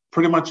 It was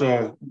pretty much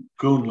a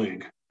goon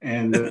league.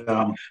 And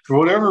for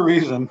whatever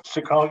reason,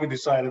 Chicago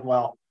decided,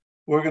 well,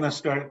 we're going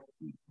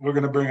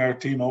to bring our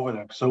team over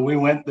there. So we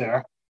went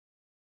there.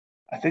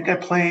 I think I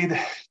played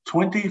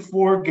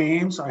 24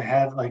 games. I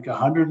had like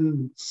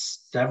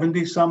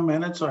 170 some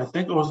minutes. So I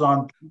think it was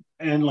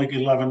and like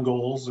 11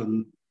 goals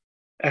and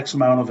X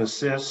amount of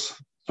assists.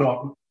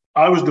 So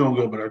I was doing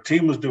good, but our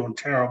team was doing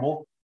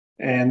terrible.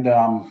 And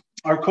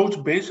our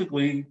coach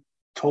basically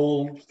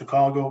told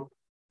Chicago,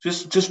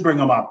 just bring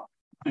them up,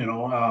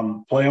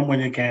 play them when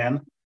you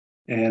can.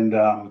 And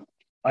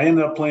I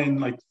ended up playing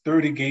like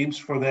 30 games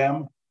for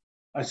them.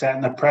 I sat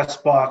in the press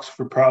box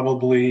for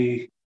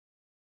probably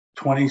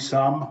 20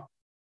 some.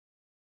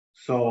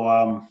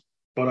 So,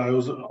 but I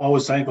was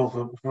always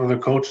thankful for the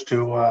coach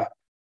to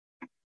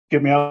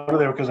get me out of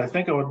there, because I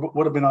think I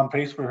would have been on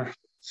pace for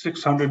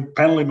 600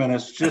 penalty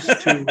minutes just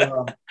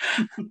to,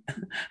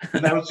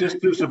 and that was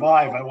just to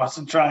survive. I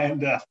wasn't trying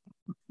to.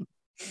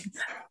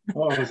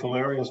 Oh, it was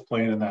hilarious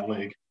playing in that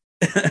league.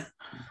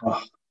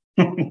 Oh.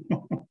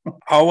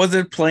 How was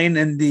it playing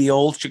in the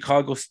old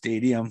Chicago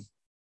Stadium?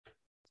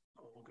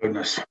 Oh,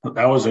 goodness,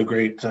 that was a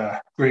great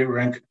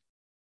rink.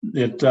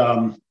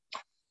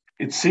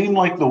 It seemed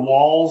like the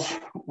walls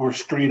were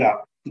straight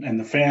up and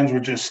the fans were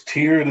just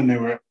tiered and they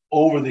were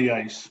over the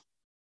ice.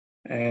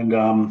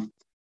 And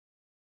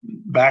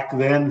back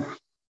then,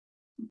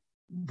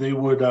 they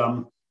would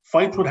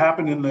fights would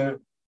happen in the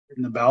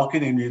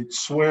balcony, and you'd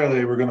swear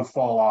they were going to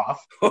fall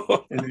off.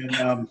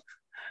 And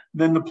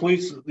then the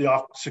police,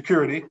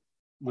 security,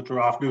 which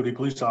were off-duty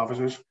police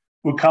officers,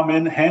 would come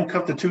in,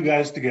 handcuff the two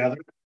guys together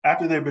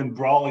after they've been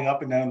brawling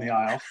up and down the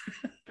aisles,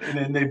 and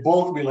then they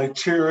both be like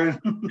cheering.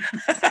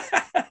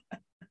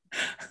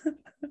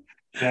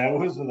 Yeah, it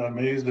was an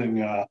amazing.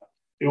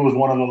 It was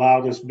one of the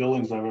loudest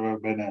buildings I've ever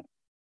been in.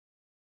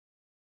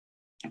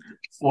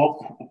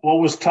 Well, what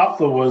was tough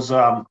though was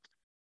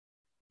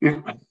if,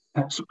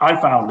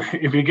 I found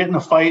if you get in a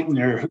fight and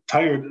you're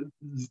tired,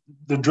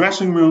 the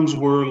dressing rooms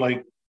were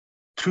like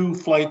 2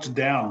 flights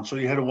down, so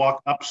you had to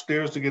walk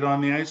upstairs to get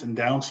on the ice and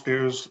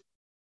downstairs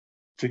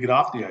to get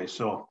off the ice.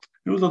 So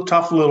it was a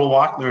tough little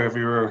walk there if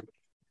you were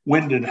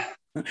winded.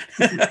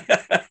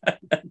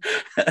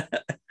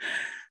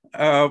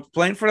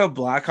 Playing for the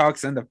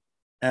Blackhawks and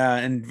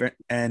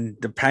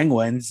the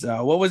Penguins,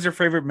 what was your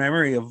favorite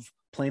memory of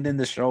playing in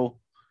the show?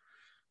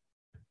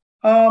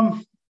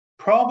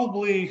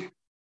 Probably,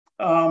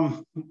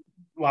 well,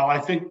 I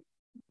think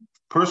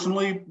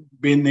personally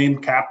being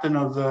named captain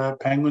of the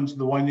Penguins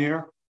the one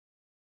year.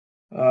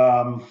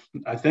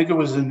 I think it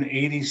was in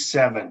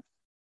 '87.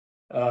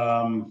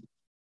 The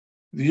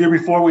year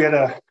before we had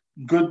a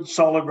good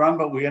solid run,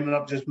 but we ended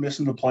up just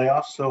missing the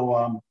playoffs.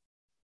 So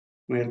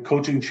we had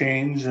coaching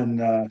change, and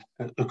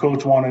the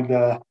coach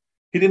wanted.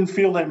 He didn't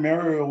feel that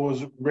Mario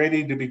was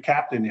ready to be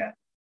captain yet,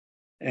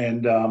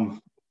 and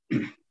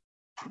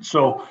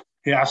so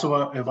he asked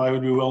if I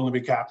would be willing to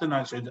be captain.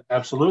 I said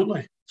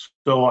absolutely.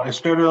 So I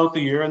started out the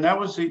year, and that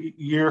was the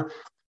year.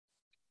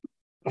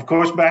 Of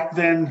course, back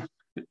then,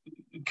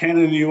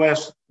 Canada and the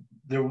U.S.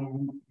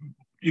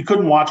 You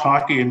couldn't watch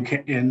hockey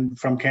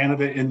from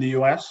Canada in the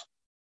U.S.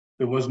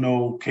 There was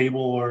no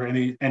cable or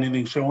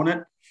anything showing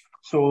it.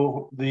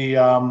 So the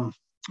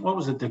what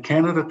was it? The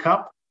Canada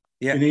Cup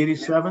in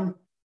 '87.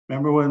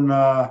 Remember when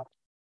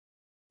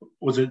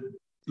was it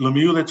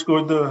Lemieux that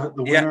scored the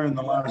winner in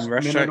the last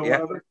minute or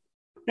whatever?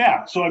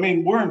 Yeah. So I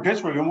mean, we're in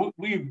Pittsburgh and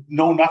we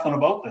know nothing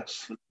about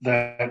this.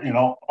 That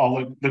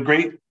all the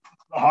great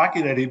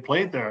hockey that he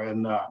played there,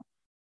 and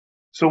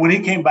so when he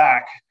came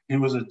back, he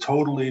was a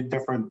totally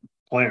different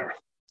player.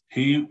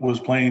 He was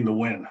playing to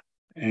win,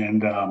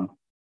 and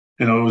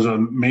it was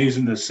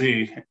amazing to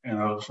see.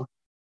 And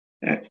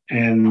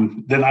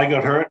then I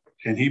got hurt,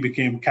 and he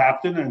became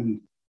captain,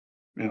 and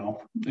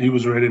he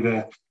was ready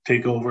to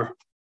take over.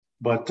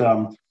 But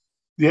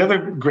the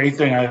other great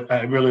thing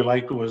I really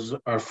liked was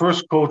our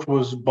first coach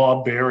was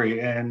Bob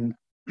Barry, and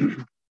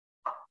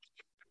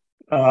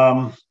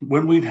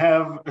when we'd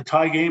have a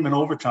tie game in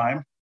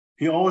overtime,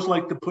 he always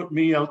liked to put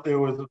me out there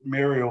with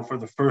Mario for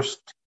the first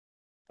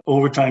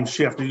overtime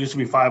shift. It used to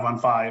be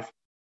 5-on-5,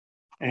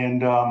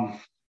 and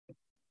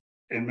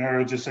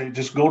Mario just say,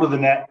 "Just go to the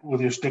net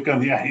with your stick on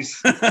the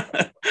ice."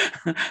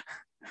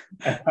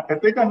 I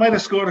think I might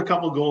have scored a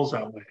couple goals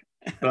that way.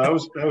 So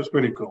that was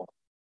pretty cool.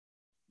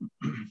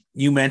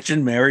 You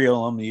mentioned Mario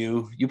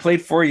Lemieux. You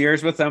played 4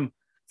 years with him.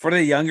 For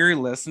the younger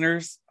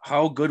listeners,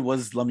 how good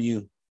was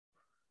Lemieux?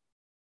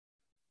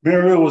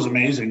 Mario was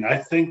amazing. I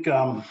think,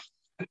 as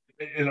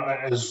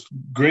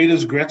great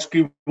as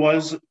Gretzky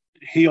was,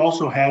 he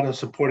also had a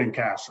supporting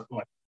cast.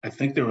 I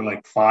think there were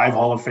like 5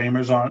 Hall of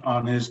Famers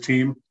on his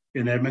team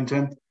in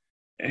Edmonton.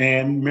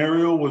 And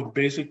Mario was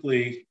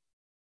basically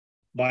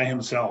by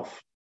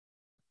himself.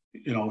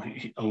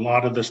 A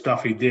lot of the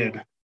stuff he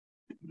did,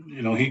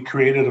 he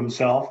created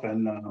himself,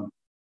 and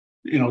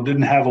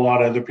didn't have a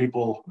lot of other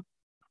people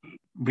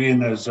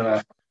being as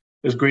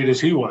great as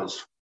he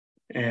was.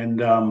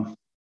 And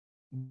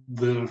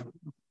the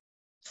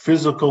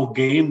physical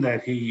game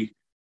that he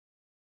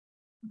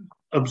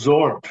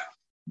absorbed,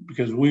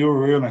 because we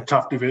were in a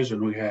tough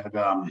division. We had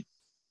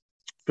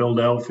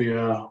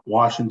Philadelphia,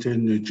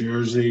 Washington, New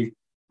Jersey,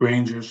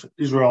 Rangers.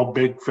 These were all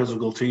big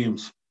physical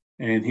teams.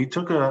 And he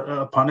took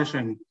a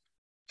punishing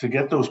to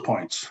get those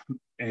points.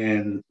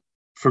 And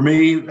for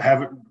me,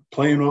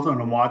 playing with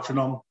him and watching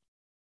him,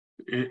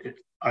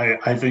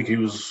 I think he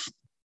was,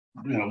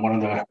 one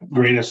of the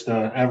greatest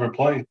ever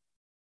played.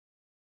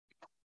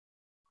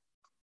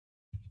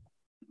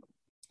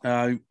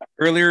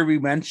 Earlier, we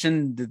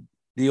mentioned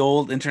the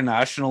old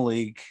International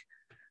League.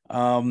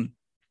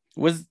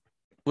 Was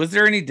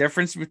there any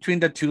difference between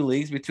the two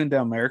leagues, between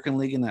the American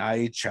League and the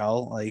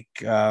IHL? Like,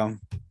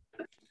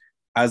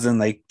 as in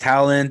like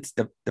talent,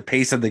 the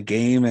pace of the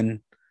game, and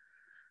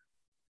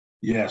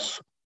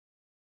yes.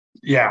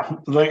 Yeah,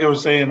 like I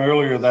was saying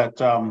earlier, that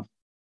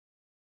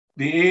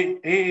the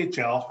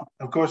AHL,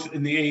 of course,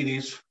 in the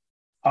 80s,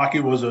 hockey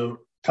was a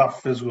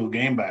tough physical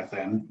game back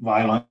then,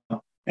 violent.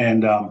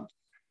 And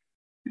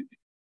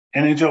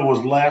NHL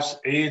was less,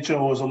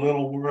 AHL was a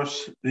little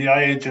worse. The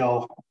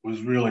IHL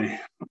was really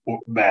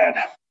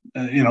bad.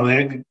 They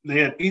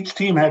had each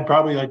team had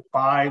probably like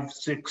 5,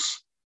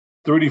 6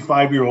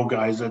 35-year-old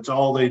guys. That's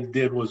all they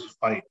did was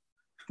fight.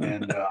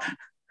 And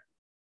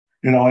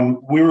and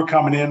we were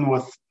coming in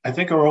with, I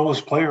think our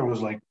oldest player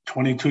was like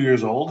 22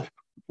 years old.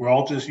 We're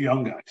all just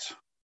young guys.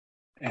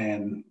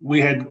 And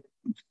we had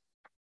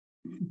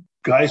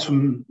guys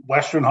from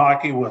Western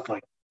hockey with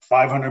like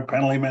 500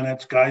 penalty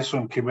minutes, guys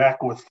from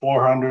Quebec with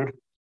 400.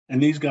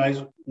 And these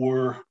guys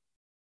were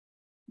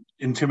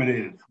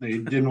intimidated. They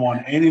didn't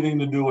want anything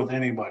to do with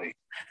anybody.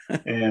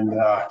 And,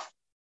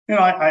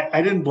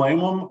 I didn't blame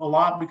them a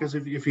lot, because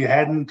if you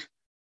hadn't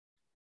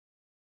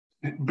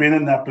been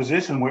in that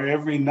position where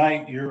every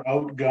night you're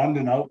outgunned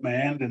and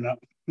outmanned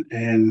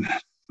and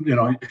you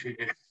know,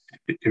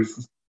 if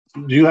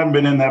you haven't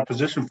been in that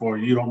position for,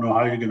 you don't know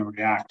how you're going to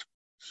react.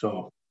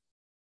 So,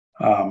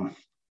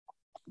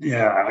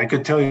 yeah, I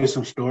could tell you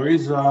some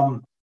stories.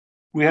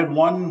 We had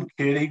one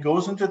kid, he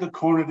goes into the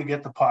corner to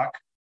get the puck,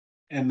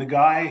 and the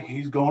guy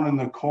he's going in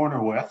the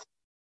corner with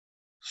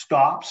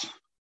stops,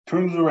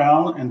 turns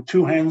around, and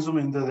two-hands him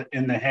in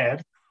the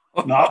head,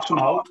 knocks him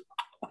out.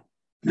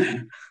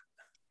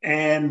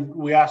 And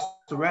we asked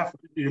the ref,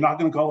 "You're not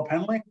going to call a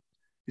penalty?"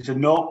 He said,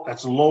 "No,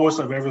 that's the lowest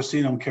I've ever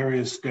seen him carry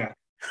his stick."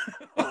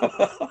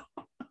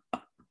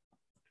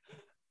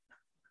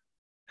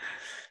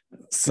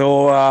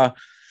 So,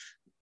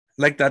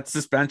 like that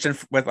suspension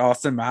with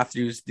Austin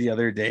Matthews the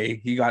other day,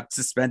 he got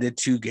suspended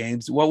 2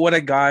 games. What would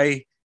a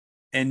guy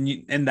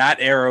in that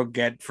era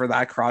get for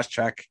that cross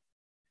check?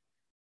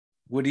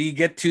 Would he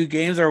get 2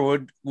 games,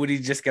 or would he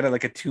just get a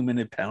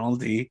 2-minute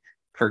penalty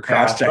for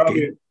cross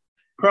checking?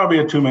 Probably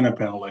a 2-minute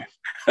penalty.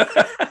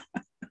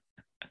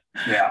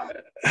 Yeah.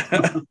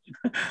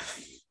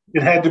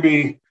 It had to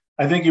be,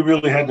 I think you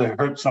really had to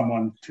hurt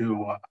someone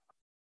to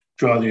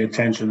draw the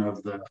attention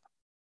of the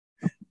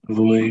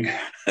league.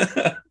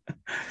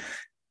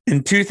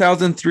 In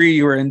 2003,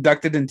 you were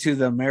inducted into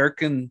the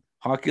American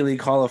Hockey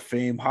League Hall of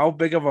Fame. How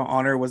big of an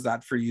honor was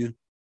that for you?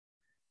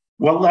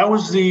 Well, that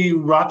was the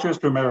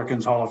Rochester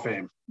Americans Hall of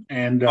Fame.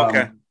 And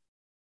okay.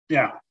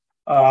 Yeah.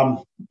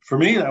 For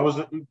me, that was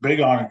a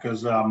big honor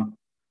because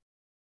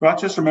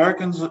Rochester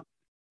Americans,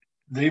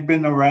 they've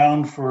been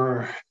around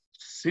for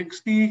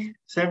 60,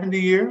 70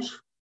 years,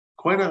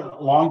 quite a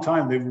long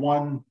time. They've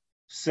won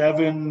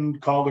 7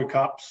 Calder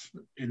Cups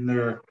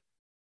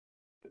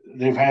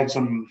they've had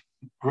some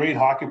great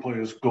hockey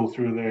players go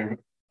through there.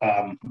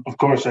 Of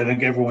course, I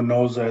think everyone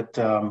knows that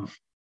Don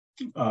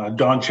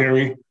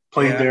Cherry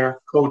played there,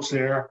 coached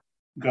there,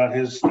 got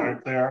his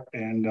start there.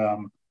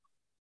 And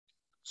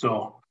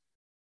so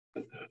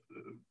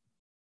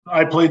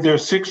I played there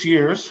 6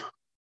 years.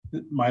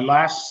 My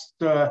last,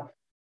 the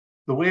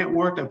way it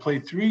worked, I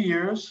played 3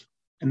 years,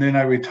 and then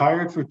I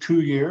retired for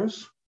 2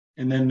 years.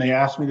 And then they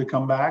asked me to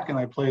come back, and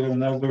I played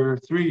another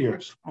 3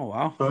 years. Oh,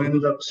 wow. So I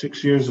ended up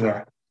 6 years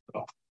there.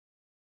 So,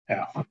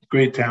 yeah,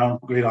 great town,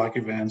 great hockey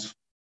fans.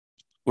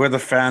 Were the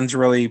fans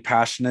really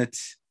passionate?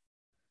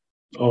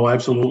 Oh,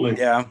 absolutely.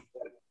 Yeah.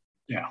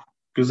 Yeah,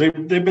 because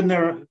they've been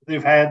there.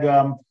 They've had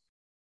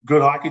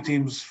good hockey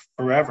teams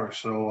forever.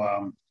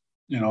 So,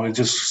 it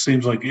just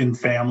seems like in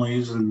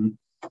families, and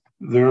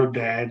their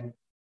dad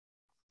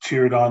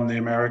cheered on the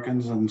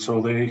Americans, and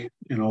so they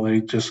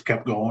just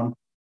kept going.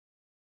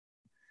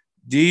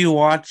 Do you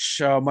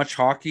watch much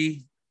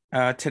hockey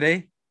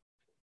today?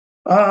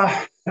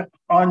 On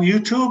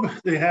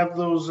YouTube, they have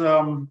those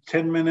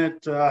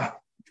 10-minute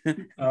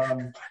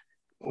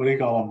what do you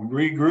call them?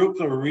 Regroups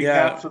or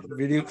recaps? Yeah,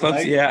 video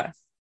clips. Yeah.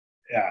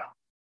 Yeah.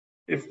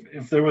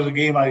 If there was a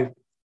game,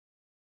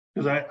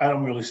 because I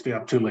don't really stay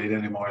up too late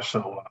anymore.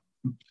 So,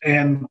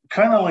 and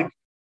kind of like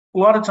a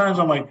lot of times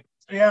I'm like,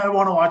 yeah, I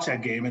want to watch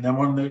that game. And then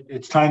when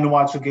it's time to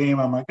watch the game,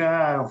 I'm like,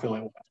 I don't feel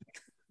like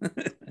watching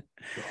it.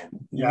 So,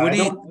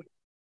 yeah,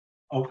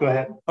 oh, go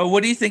ahead. Oh,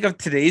 what do you think of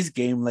today's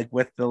game? Like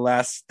with the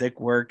last stick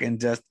work and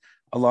just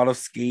a lot of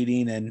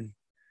skating and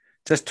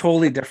just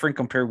totally different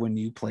compared when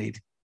you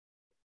played.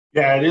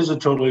 Yeah, it is a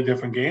totally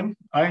different game.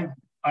 I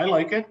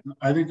like it.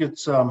 I think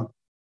it's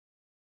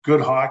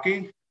good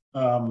hockey.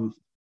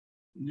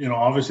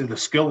 Obviously the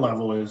skill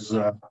level is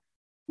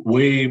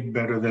way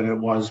better than it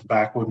was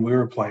back when we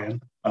were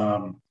playing.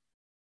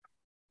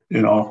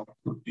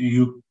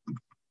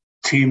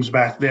 Teams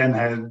back then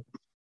had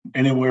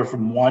anywhere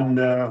from 1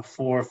 to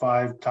 4 or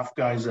 5 tough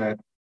guys that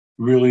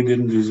really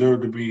didn't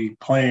deserve to be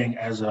playing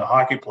as a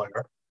hockey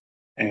player.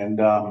 And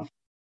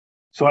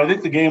so I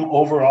think the game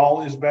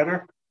overall is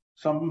better.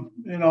 Some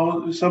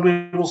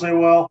people say,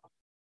 well,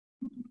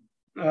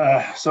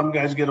 some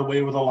guys get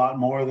away with a lot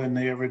more than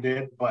they ever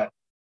did, but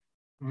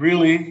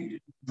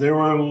really there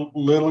were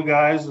little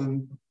guys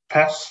and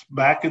pests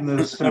back in the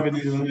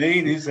 70s and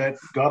 80s that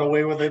got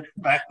away with it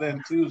back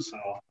then too. So,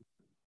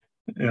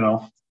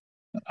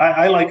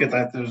 I like it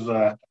that there's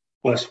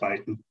less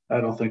fighting. I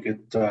don't think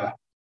it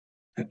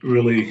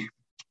really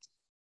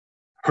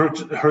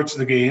hurts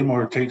the game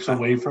or takes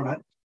away from it.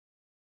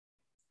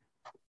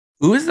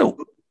 Who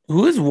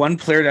is one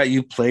player that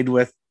you played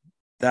with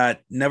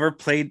that never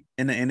played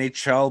in the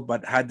NHL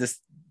but had the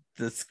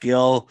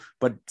skill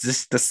but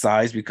just the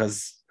size,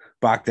 because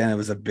back then it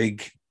was a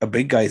big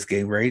guy's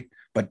game, right?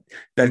 But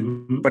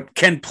but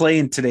can play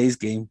in today's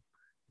game.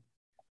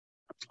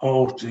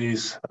 Oh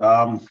geez.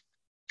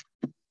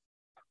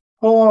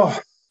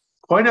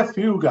 Quite a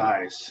few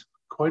guys.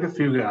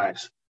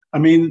 I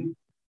mean,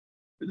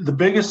 the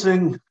biggest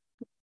thing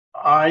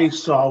I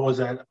saw was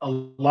that a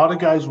lot of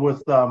guys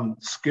with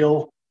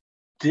skill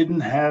didn't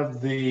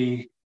have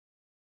the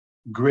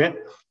grit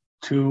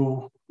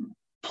to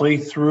play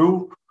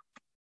through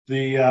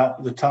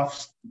the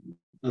tough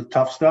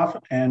stuff.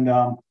 And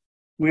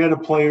we had a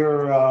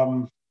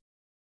player,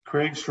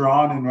 Craig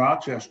Strawn in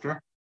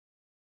Rochester.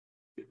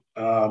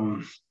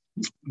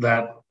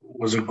 that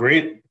was a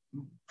great,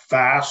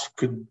 fast,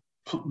 could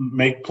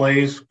make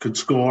plays, could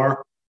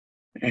score,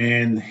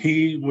 and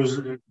he was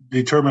a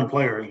determined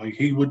player. Like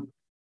he would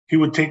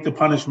take the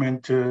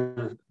punishment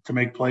to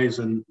make plays,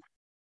 and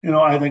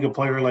I think a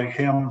player like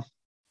him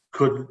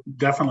could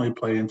definitely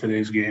play in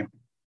today's game.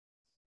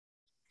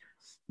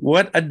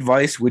 What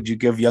advice would you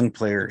give young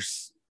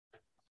players?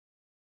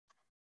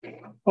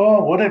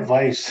 Oh, what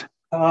advice?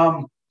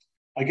 I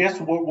guess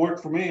what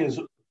worked for me is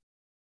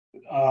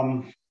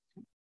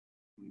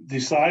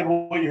decide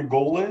what your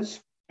goal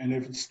is. And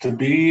if it's to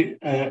be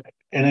an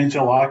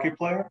NHL hockey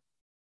player,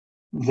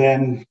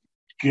 then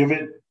give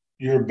it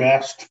your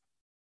best,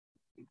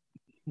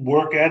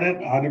 work at it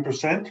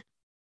 100%.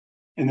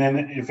 And then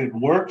if it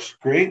works,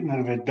 great. And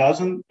if it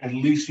doesn't, at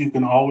least you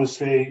can always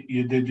say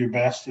you did your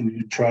best and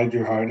you tried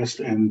your hardest.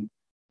 And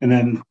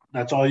then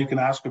that's all you can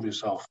ask of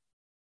yourself.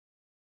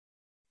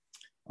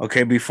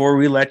 Okay, before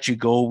we let you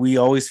go, we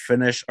always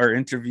finish our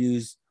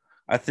interviews,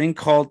 a thing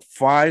called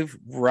 5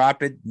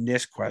 rapid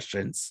niche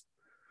questions.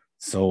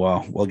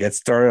 So we'll get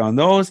started on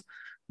those.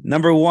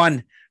 Number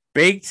 1,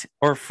 baked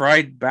or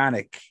fried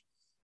bannock?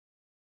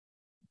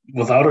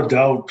 Without a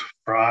doubt,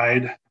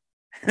 fried.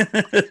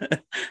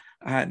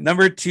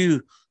 Number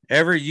 2,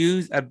 ever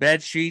use a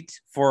bed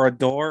sheet for a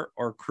door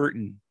or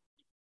curtain?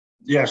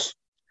 Yes.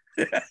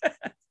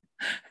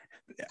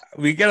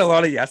 We get a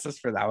lot of yeses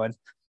for that one.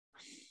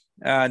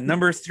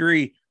 Number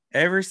 3,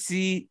 ever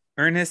see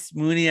Ernest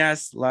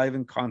Muniz live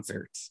in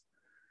concerts?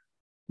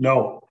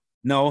 No.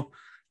 No.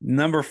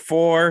 Number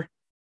 4,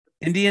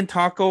 Indian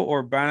taco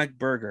or bannock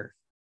burger?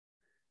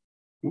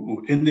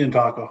 Ooh, Indian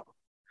taco.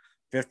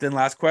 5th and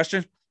last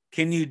question.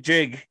 Can you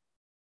jig?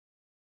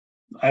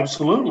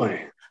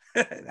 Absolutely.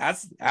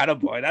 That's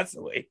attaboy. That's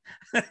the way.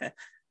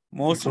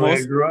 That's the way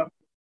I grew up.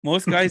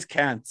 Most guys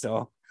can't.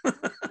 So,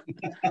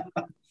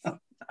 all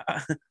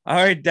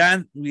right,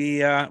 Dan.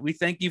 We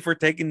thank you for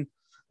taking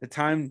the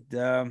time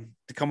to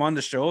come on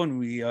the show, and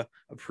we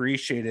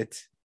appreciate it.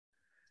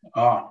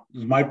 It's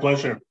my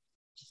pleasure.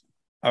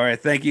 All right,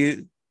 thank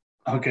you.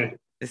 Okay.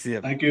 See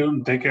you. Thank you,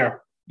 and take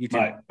care. You too.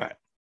 Bye. Bye.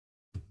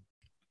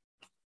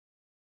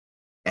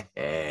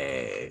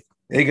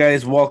 Hey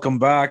guys, welcome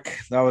back.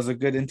 That was a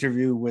good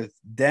interview with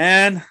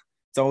Dan.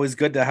 It's always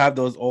good to have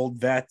those old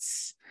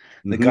vets,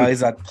 the guys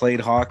that played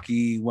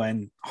hockey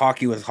when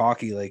hockey was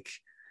hockey, like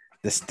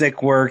the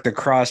stick work, the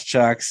cross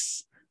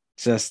checks,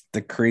 just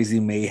the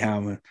crazy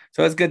mayhem.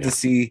 So it's good to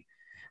see,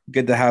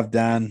 good to have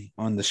Dan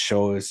on the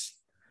show. It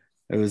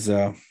was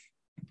a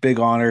big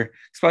honor,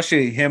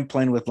 especially him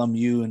playing with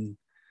Lemieux, and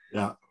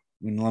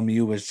when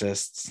Lemieux was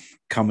just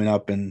coming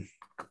up, and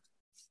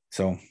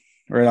so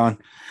right on.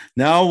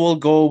 Now we'll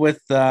go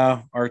with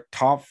our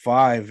top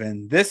 5,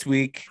 and this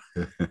week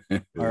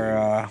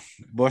our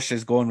Bush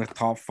is going with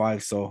top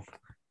 5. So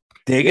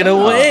take it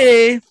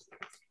away.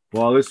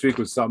 Well, this week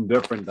was something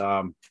different.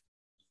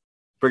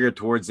 Figured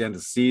towards the end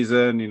of the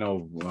season,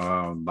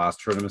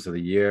 last tournaments of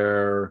the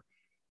year,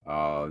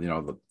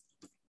 the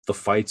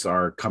fights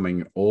are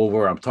coming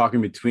over. I'm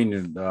talking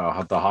between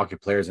the hockey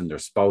players and their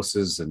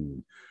spouses,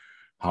 and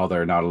how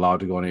they're not allowed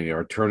to go in any of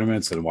our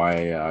tournaments, and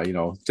why,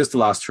 just the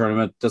last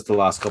tournament, just the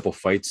last couple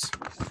fights.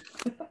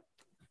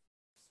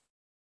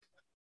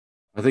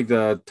 I think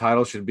the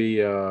title should be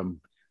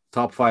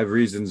top 5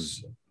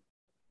 reasons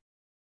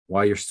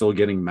why you're still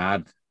getting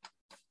mad,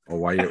 or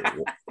why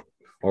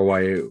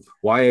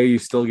are you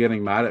still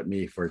getting mad at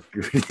me for?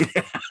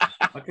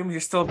 How come you're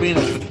still being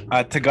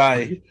a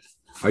guy?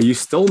 Are you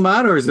still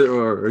mad, or is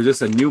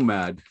this a new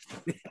mad?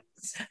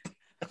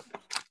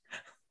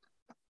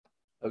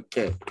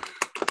 Okay.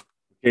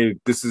 Okay,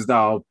 this is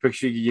now,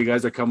 picture you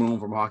guys are coming home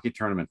from a hockey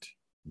tournament.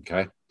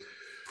 Okay.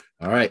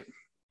 All right.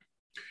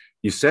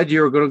 You said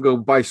you were going to go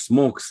buy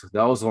smokes.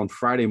 That was on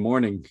Friday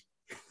morning.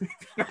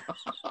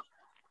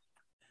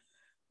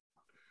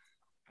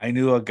 I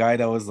knew a guy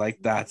that was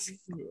like that.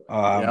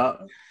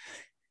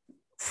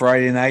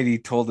 Friday night, he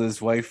told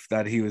his wife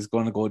that he was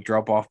going to go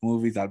drop off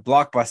movies at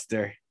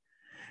Blockbuster.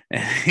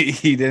 And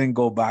he didn't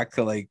go back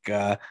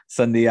to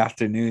Sunday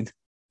afternoon.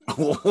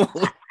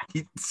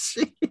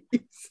 Jeez.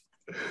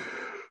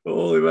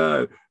 Holy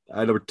man.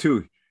 Number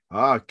 2.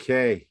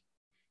 Okay.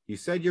 You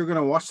said you're going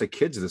to watch the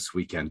kids this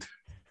weekend.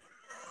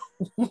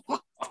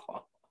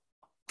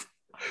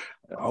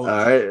 All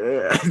right.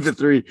 The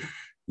 3.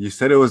 You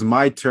said it was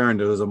my turn.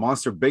 There was a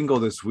monster bingo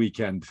this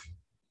weekend.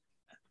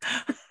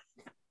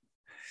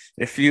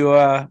 If you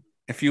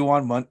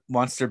won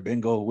monster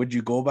bingo, would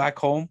you go back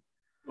home?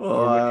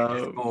 Or would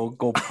you just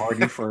go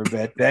party for a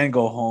bit, then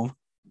go home?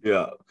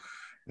 Yeah.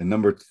 And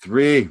number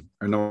 3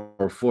 or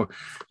number 4,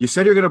 you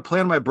said you're going to play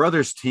on my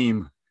brother's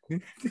team.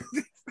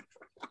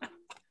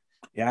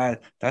 Yeah,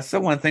 that's the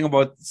one thing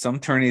about some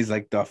tourneys,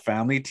 like the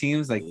family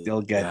teams, like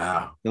they'll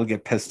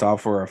get pissed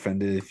off or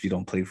offended if you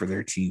don't play for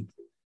their team.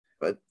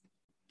 But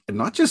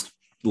not just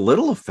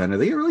little offended,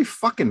 they get really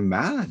fucking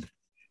mad.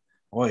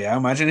 Oh yeah,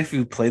 imagine if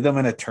you play them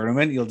in a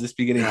tournament, you'll just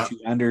be getting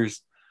 2-unders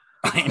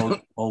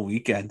all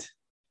weekend.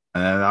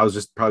 And I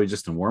was probably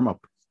just in warm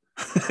up.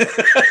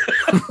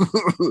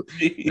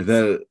 And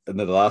then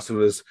the last one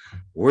was,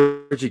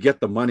 where'd you get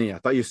the money? I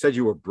thought you said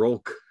you were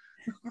broke.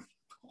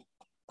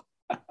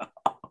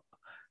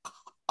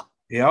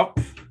 Yep.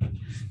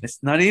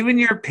 It's not even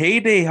your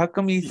payday. How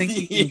come you think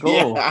you can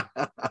go? Yeah.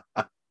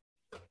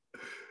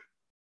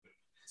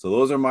 So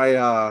those are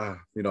my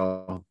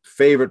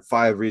favorite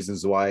 5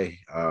 reasons why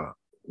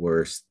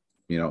we're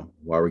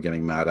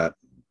getting mad at.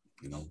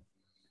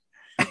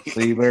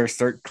 So you better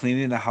start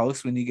cleaning the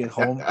house when you get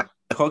home.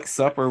 Cook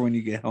supper when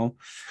you get home.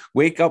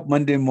 Wake up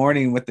Monday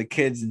morning with the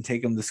kids and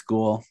take them to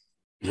school.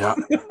 Yeah.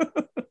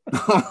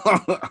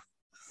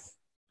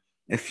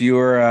 If you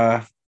were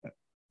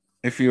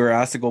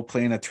asked to go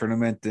play in a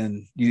tournament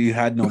and you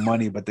had no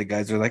money, but the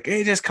guys are like,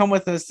 "Hey, just come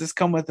with us. Just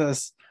come with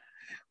us."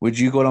 Would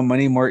you go to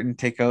Money Martin,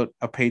 take out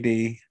a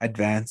payday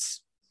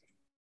advance?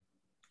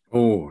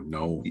 Oh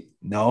no.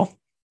 No.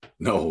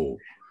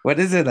 What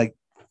is it, like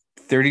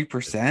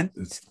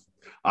 30%?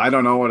 I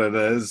don't know what it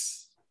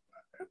is.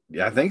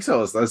 Yeah, I think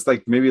so. It's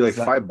like maybe like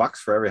 $5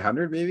 for every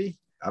 100, maybe.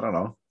 I don't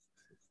know.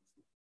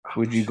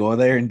 Would you go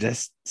there and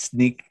just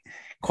sneak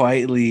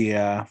quietly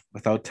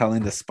without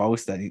telling the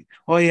spouse that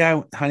oh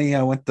yeah, honey,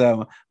 I went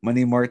to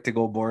Money Mart to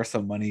go borrow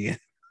some money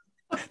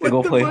to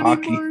go play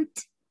hockey? Mart.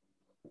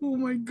 Oh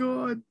my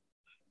god.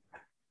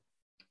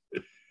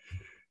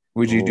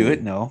 Would you do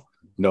it? No.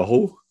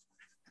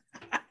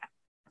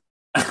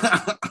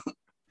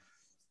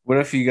 What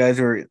if you guys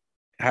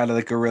had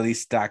like a really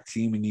stacked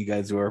team and you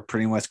guys were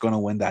pretty much going to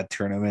win that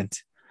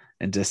tournament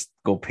and just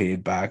go pay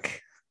it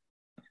back?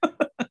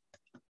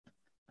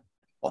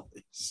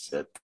 Holy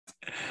shit.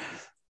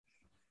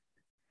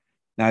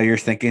 Now you're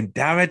thinking,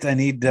 damn it, I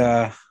need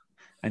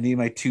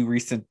my 2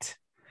 recent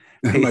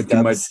pay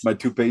stubs. my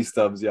 2 pay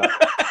stubs, yeah.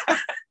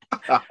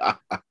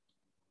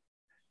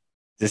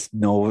 Just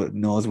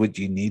knows what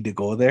you need to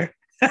go there.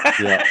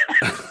 Yeah.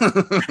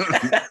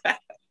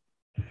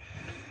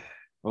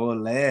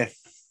 Ole.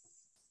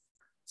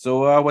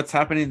 So what's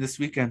happening this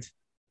weekend?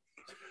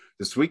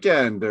 This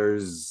weekend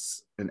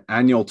there's an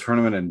annual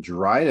tournament in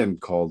Dryden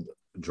called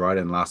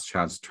Dryden Last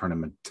Chance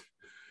Tournament.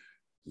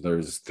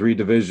 There's 3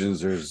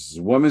 divisions. There's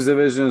women's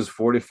divisions,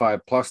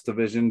 45 plus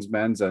divisions,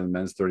 men's, and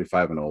men's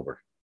 35 and over.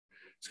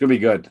 It's gonna be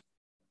good.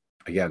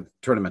 Again,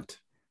 tournament.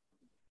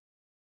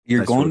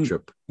 You're going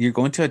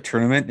to a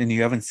tournament and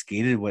you haven't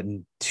skated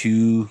going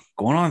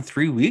on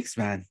 3 weeks,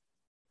 man.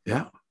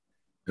 Yeah.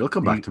 It'll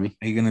come back to me.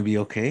 Are you gonna be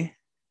okay?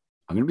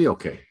 I'm gonna be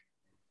okay.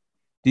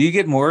 Do you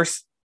get more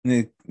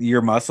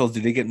your muscles?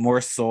 Do they get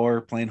more sore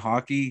playing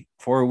hockey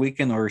for a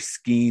weekend or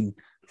skiing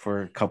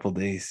for a couple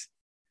days?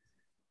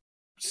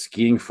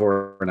 Skiing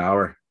for an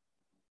hour.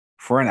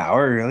 For an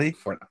hour, really?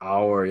 For an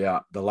hour, yeah.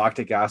 The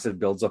lactic acid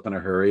builds up in a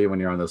hurry when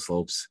you're on the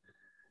slopes.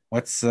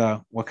 What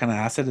kind of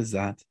acid is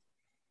that?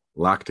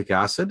 Lactic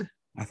acid?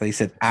 I thought you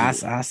said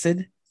ass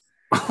acid.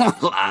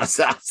 Ass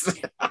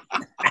acid.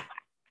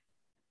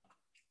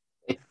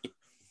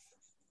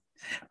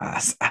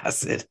 Ass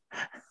acid.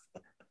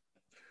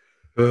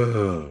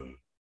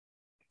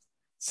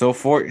 So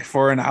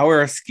for an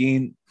hour of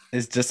skiing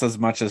is just as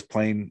much as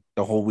playing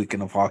the whole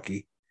weekend of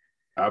hockey.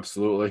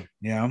 Absolutely.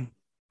 Yeah.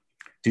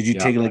 Did you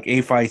take like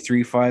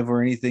A535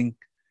 or anything?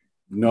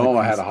 No,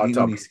 I had a hot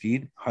tub. When you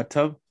skied? Hot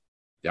tub?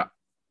 Yeah.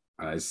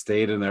 And I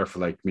stayed in there for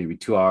like maybe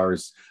 2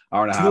 hours,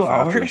 hour and a half. 2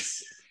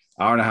 hours?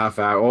 Hour and a half.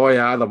 Oh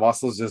yeah, the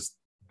muscles just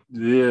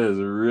is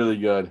really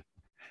good.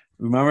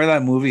 Remember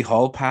that movie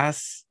Hall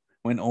Pass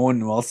when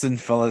Owen Wilson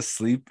fell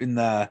asleep in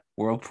the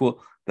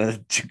whirlpool,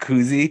 the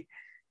jacuzzi?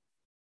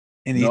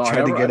 And he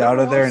tried to get out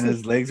of there and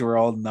his legs were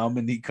all numb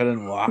and he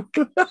couldn't walk.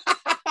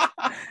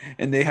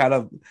 And they had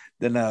a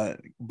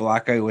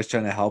black guy was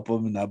trying to help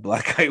him, and that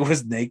black guy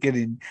was naked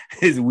and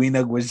his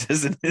weenug was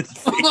just in his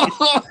face.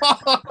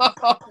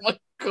 Oh my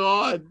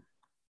god.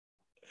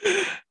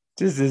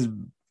 Just his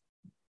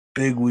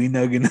big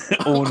weenug in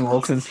Owen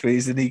Wilson's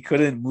face, and he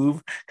couldn't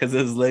move because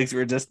his legs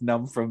were just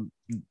numb from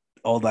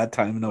all that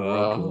time in the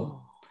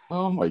whirlpool.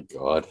 Oh my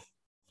god.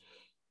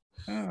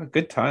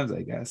 Good times,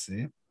 I guess.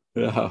 Eh?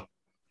 Yeah.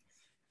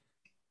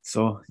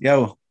 So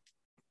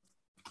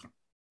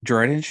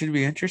Jordan should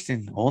be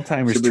interesting. Old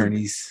timers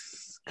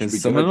tourneys,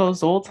 because some of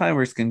those old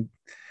timers can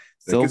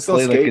still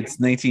play like it's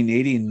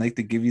 1980 and like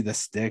to give you the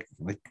stick.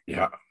 Like,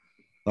 yeah,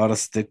 a lot of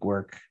stick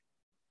work.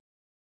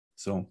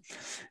 So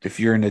if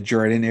you're in the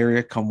Jordan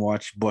area, come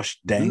watch Bush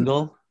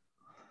Dangle.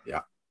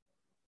 Yeah,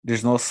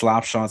 there's no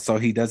slap shot, so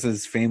he does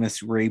his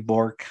famous Ray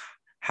Bork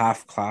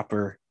half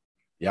clapper.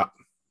 Yeah.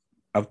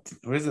 Up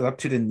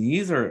to the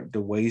knees or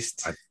the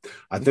waist?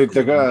 I think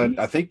they're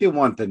gonna. I think they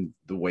want the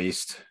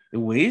waist. The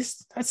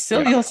waist? That's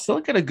still you'll still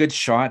get a good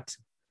shot.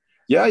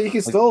 Yeah, you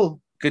can still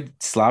good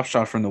slap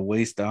shot from the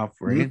waist up,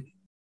 right?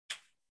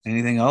 Mm-hmm.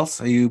 Anything else?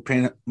 Are you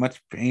paying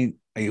much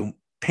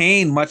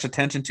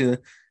attention to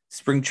the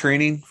spring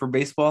training for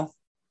baseball?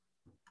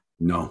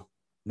 No,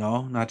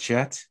 not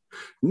yet.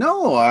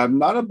 No, I'm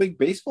not a big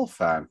baseball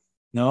fan.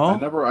 No,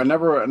 I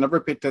never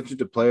pay attention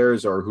to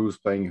players or who's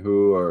playing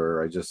who,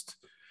 or I just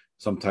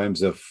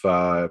sometimes if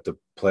the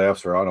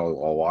playoffs are on,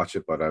 I'll watch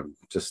it, but I'm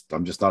just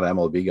not an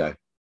MLB guy.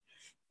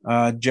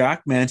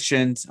 Jack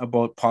mentioned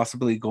about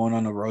possibly going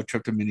on a road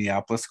trip to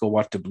Minneapolis, go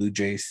watch the Blue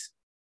Jays.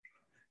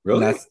 And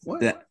Really? that's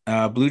What?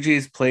 the Blue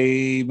Jays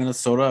play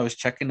Minnesota. I was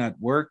checking at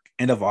work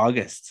end of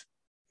August.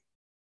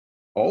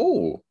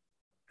 Oh,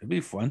 It'd be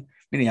fun.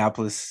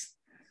 Minneapolis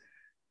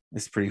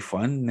is pretty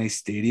fun. Nice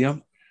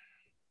stadium.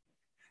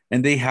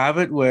 And they have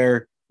it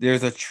where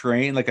there's a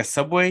train, like a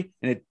subway,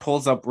 and it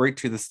pulls up right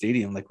to the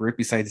stadium, like right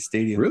beside the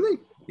stadium. really?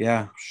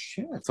 Yeah.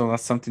 Shit. So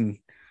that's something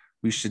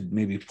we should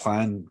maybe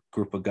plan.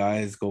 Group of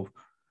guys go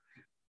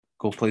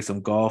play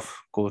some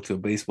golf, go to a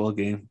baseball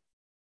game.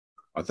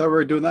 I thought we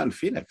were doing that in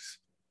Phoenix.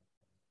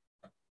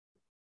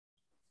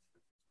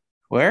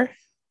 Where?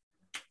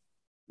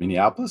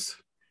 Minneapolis?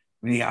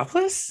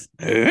 Minneapolis?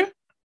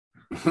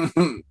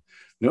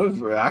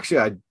 No,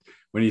 actually,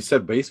 when you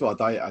said baseball,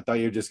 I thought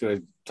you were just gonna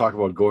talk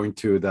about going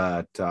to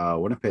that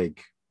Winnipeg,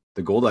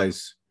 the Gold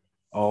Eyes.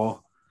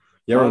 Oh,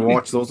 You ever Okay.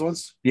 watch those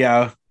ones?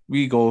 yeah.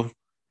 We go.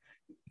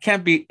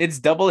 Can't be. It's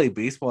Double A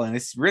baseball, and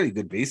it's really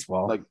good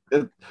baseball. Like,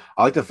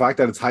 I like the fact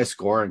that it's high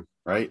scoring,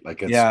 right?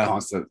 Like it's Yeah.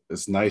 constant.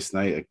 It's nice,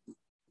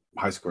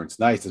 high scoring. It's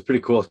nice. It's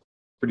pretty cool.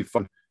 Pretty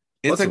fun.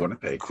 It's Plus a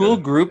Winnipeg, cool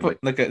group.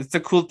 like- It's a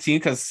cool team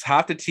because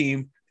half the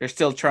team they're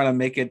still trying to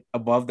make it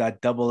above that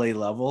Double A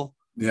level,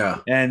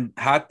 Yeah. and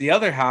the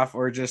other half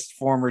are just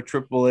former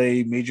Triple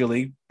A Major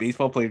League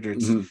Baseball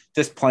players Mhm.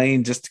 just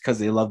playing just because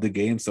they love the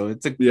game. So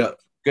it's a Yeah.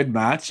 good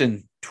match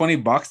and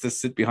 $20 to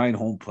sit behind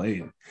home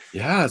plate.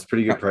 Yeah. It's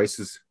pretty good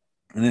prices.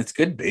 And it's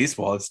good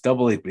baseball. It's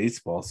Double A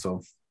baseball.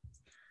 So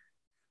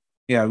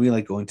yeah, we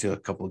like going to a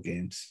couple of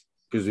games.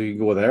 Because you can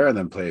go there and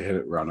then hit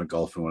it around a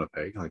golf in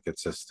Winnipeg. Like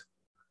it's just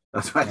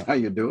that's what how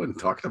you're doing,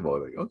 talking about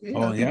it. Like, okay.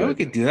 Oh yeah, we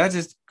could do that.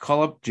 Just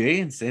call up Jay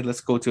and say,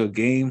 let's go to a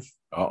game.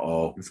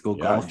 Uh-oh. Let's go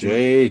Yeah, golfing.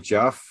 Jay,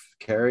 Jeff,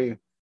 Carrie.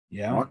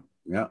 Yeah. Mark,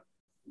 yeah.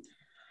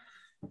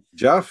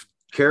 Jeff,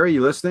 Carrie,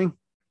 you listening?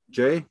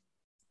 Jay,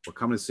 we're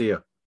coming to see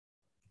you.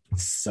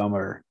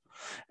 Summer.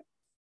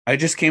 I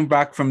just came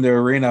back from the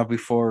arena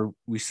before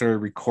we started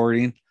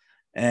recording,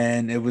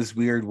 and it was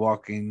weird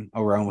walking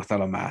around without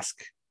a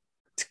mask.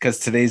 Because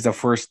today's the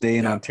first day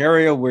in Yeah.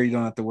 Ontario where you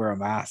don't have to wear a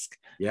mask.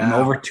 Yeah. In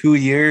over 2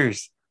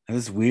 years. That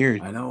was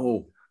weird. I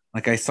know.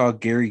 Like I saw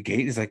Gary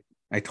Gate. He's like,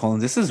 I told him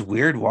this is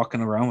weird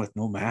walking around with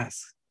no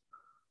mask.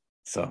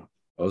 So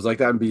I was like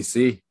that in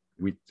BC.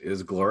 It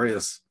was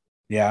glorious.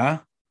 yeah.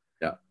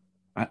 Yeah.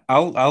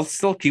 I'll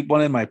still keep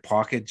one in my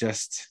pocket,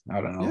 just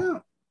I don't know. Yeah.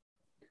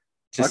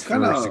 Just I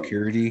kinda- for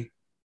security.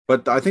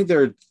 But I think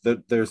there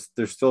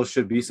still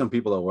should be some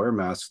people that wear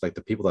masks, like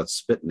the people that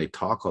spit and they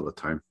talk all the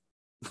time.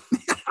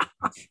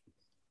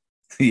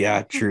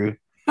 Yeah, true.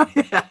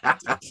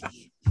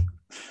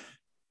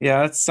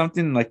 Yeah, it's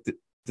something like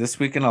this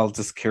weekend. I'll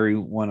just carry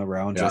one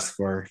around Yeah.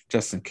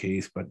 just in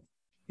case. But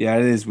yeah,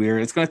 it is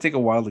weird. It's gonna take a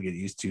while to get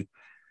used to,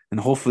 and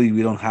hopefully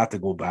we don't have to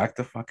go back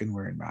to fucking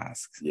wearing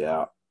masks.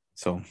 Yeah.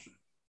 So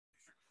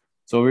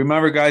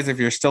remember, guys, if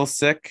you're still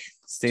sick,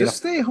 stay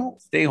home.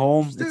 Stay It's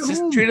home.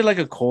 just treat it like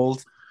a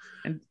cold.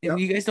 And Yep.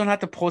 you guys don't have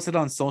to post it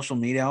on social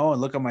media. Oh,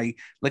 look at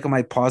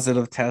my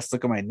positive test.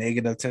 Look at my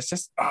negative test.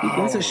 Just who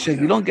gives a Oh, shit?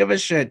 yeah. You don't give a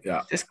shit.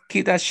 Yeah. Just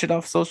keep that shit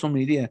off social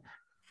media.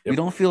 We Yep.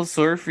 don't feel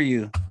sorry for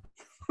you.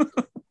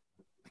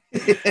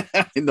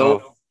 I know.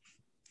 So,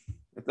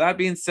 with that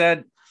being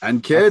said, And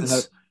that's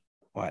kids,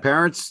 what?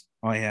 parents,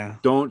 Oh yeah.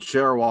 don't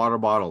share water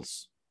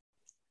bottles.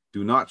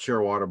 Do not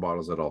share water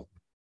bottles at all.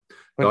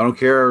 But- I don't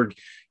care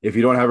if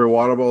you don't have your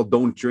water bottle.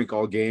 Don't drink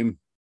all game.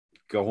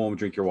 Go home,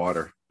 drink your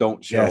water.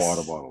 Don't share Yes.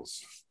 water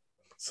bottles.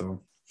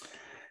 So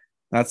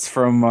that's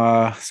from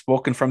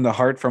spoken from the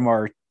heart from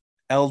our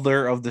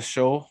elder of the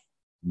show.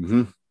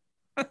 Mm-hmm.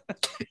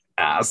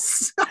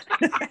 Yes.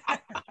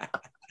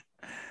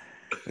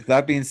 With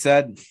that being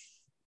said,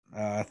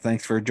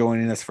 thanks for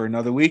joining us for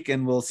another week,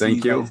 and we'll see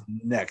Thank you you. guys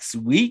next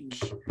week.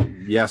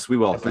 Yes, we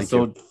will. Thank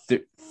you.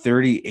 Episode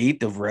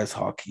 38 of Res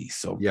Hockey.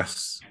 So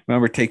Yes.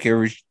 remember, take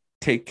care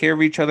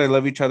of each other,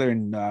 love each other,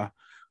 and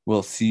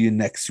we'll see you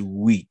next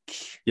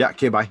week. Yeah.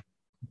 Okay. Bye.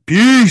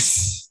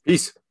 Peace.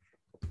 Peace.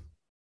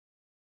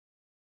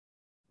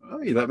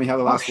 Oh, you let me have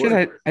the Oh, last shit,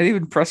 word. I didn't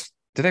even press.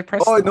 Did I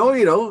press? Oh stop? no,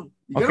 you don't.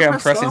 You Okay, gotta I'm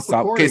press pressing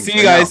stop. Okay, recording. see you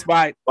I know. guys.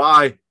 Bye.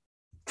 Bye.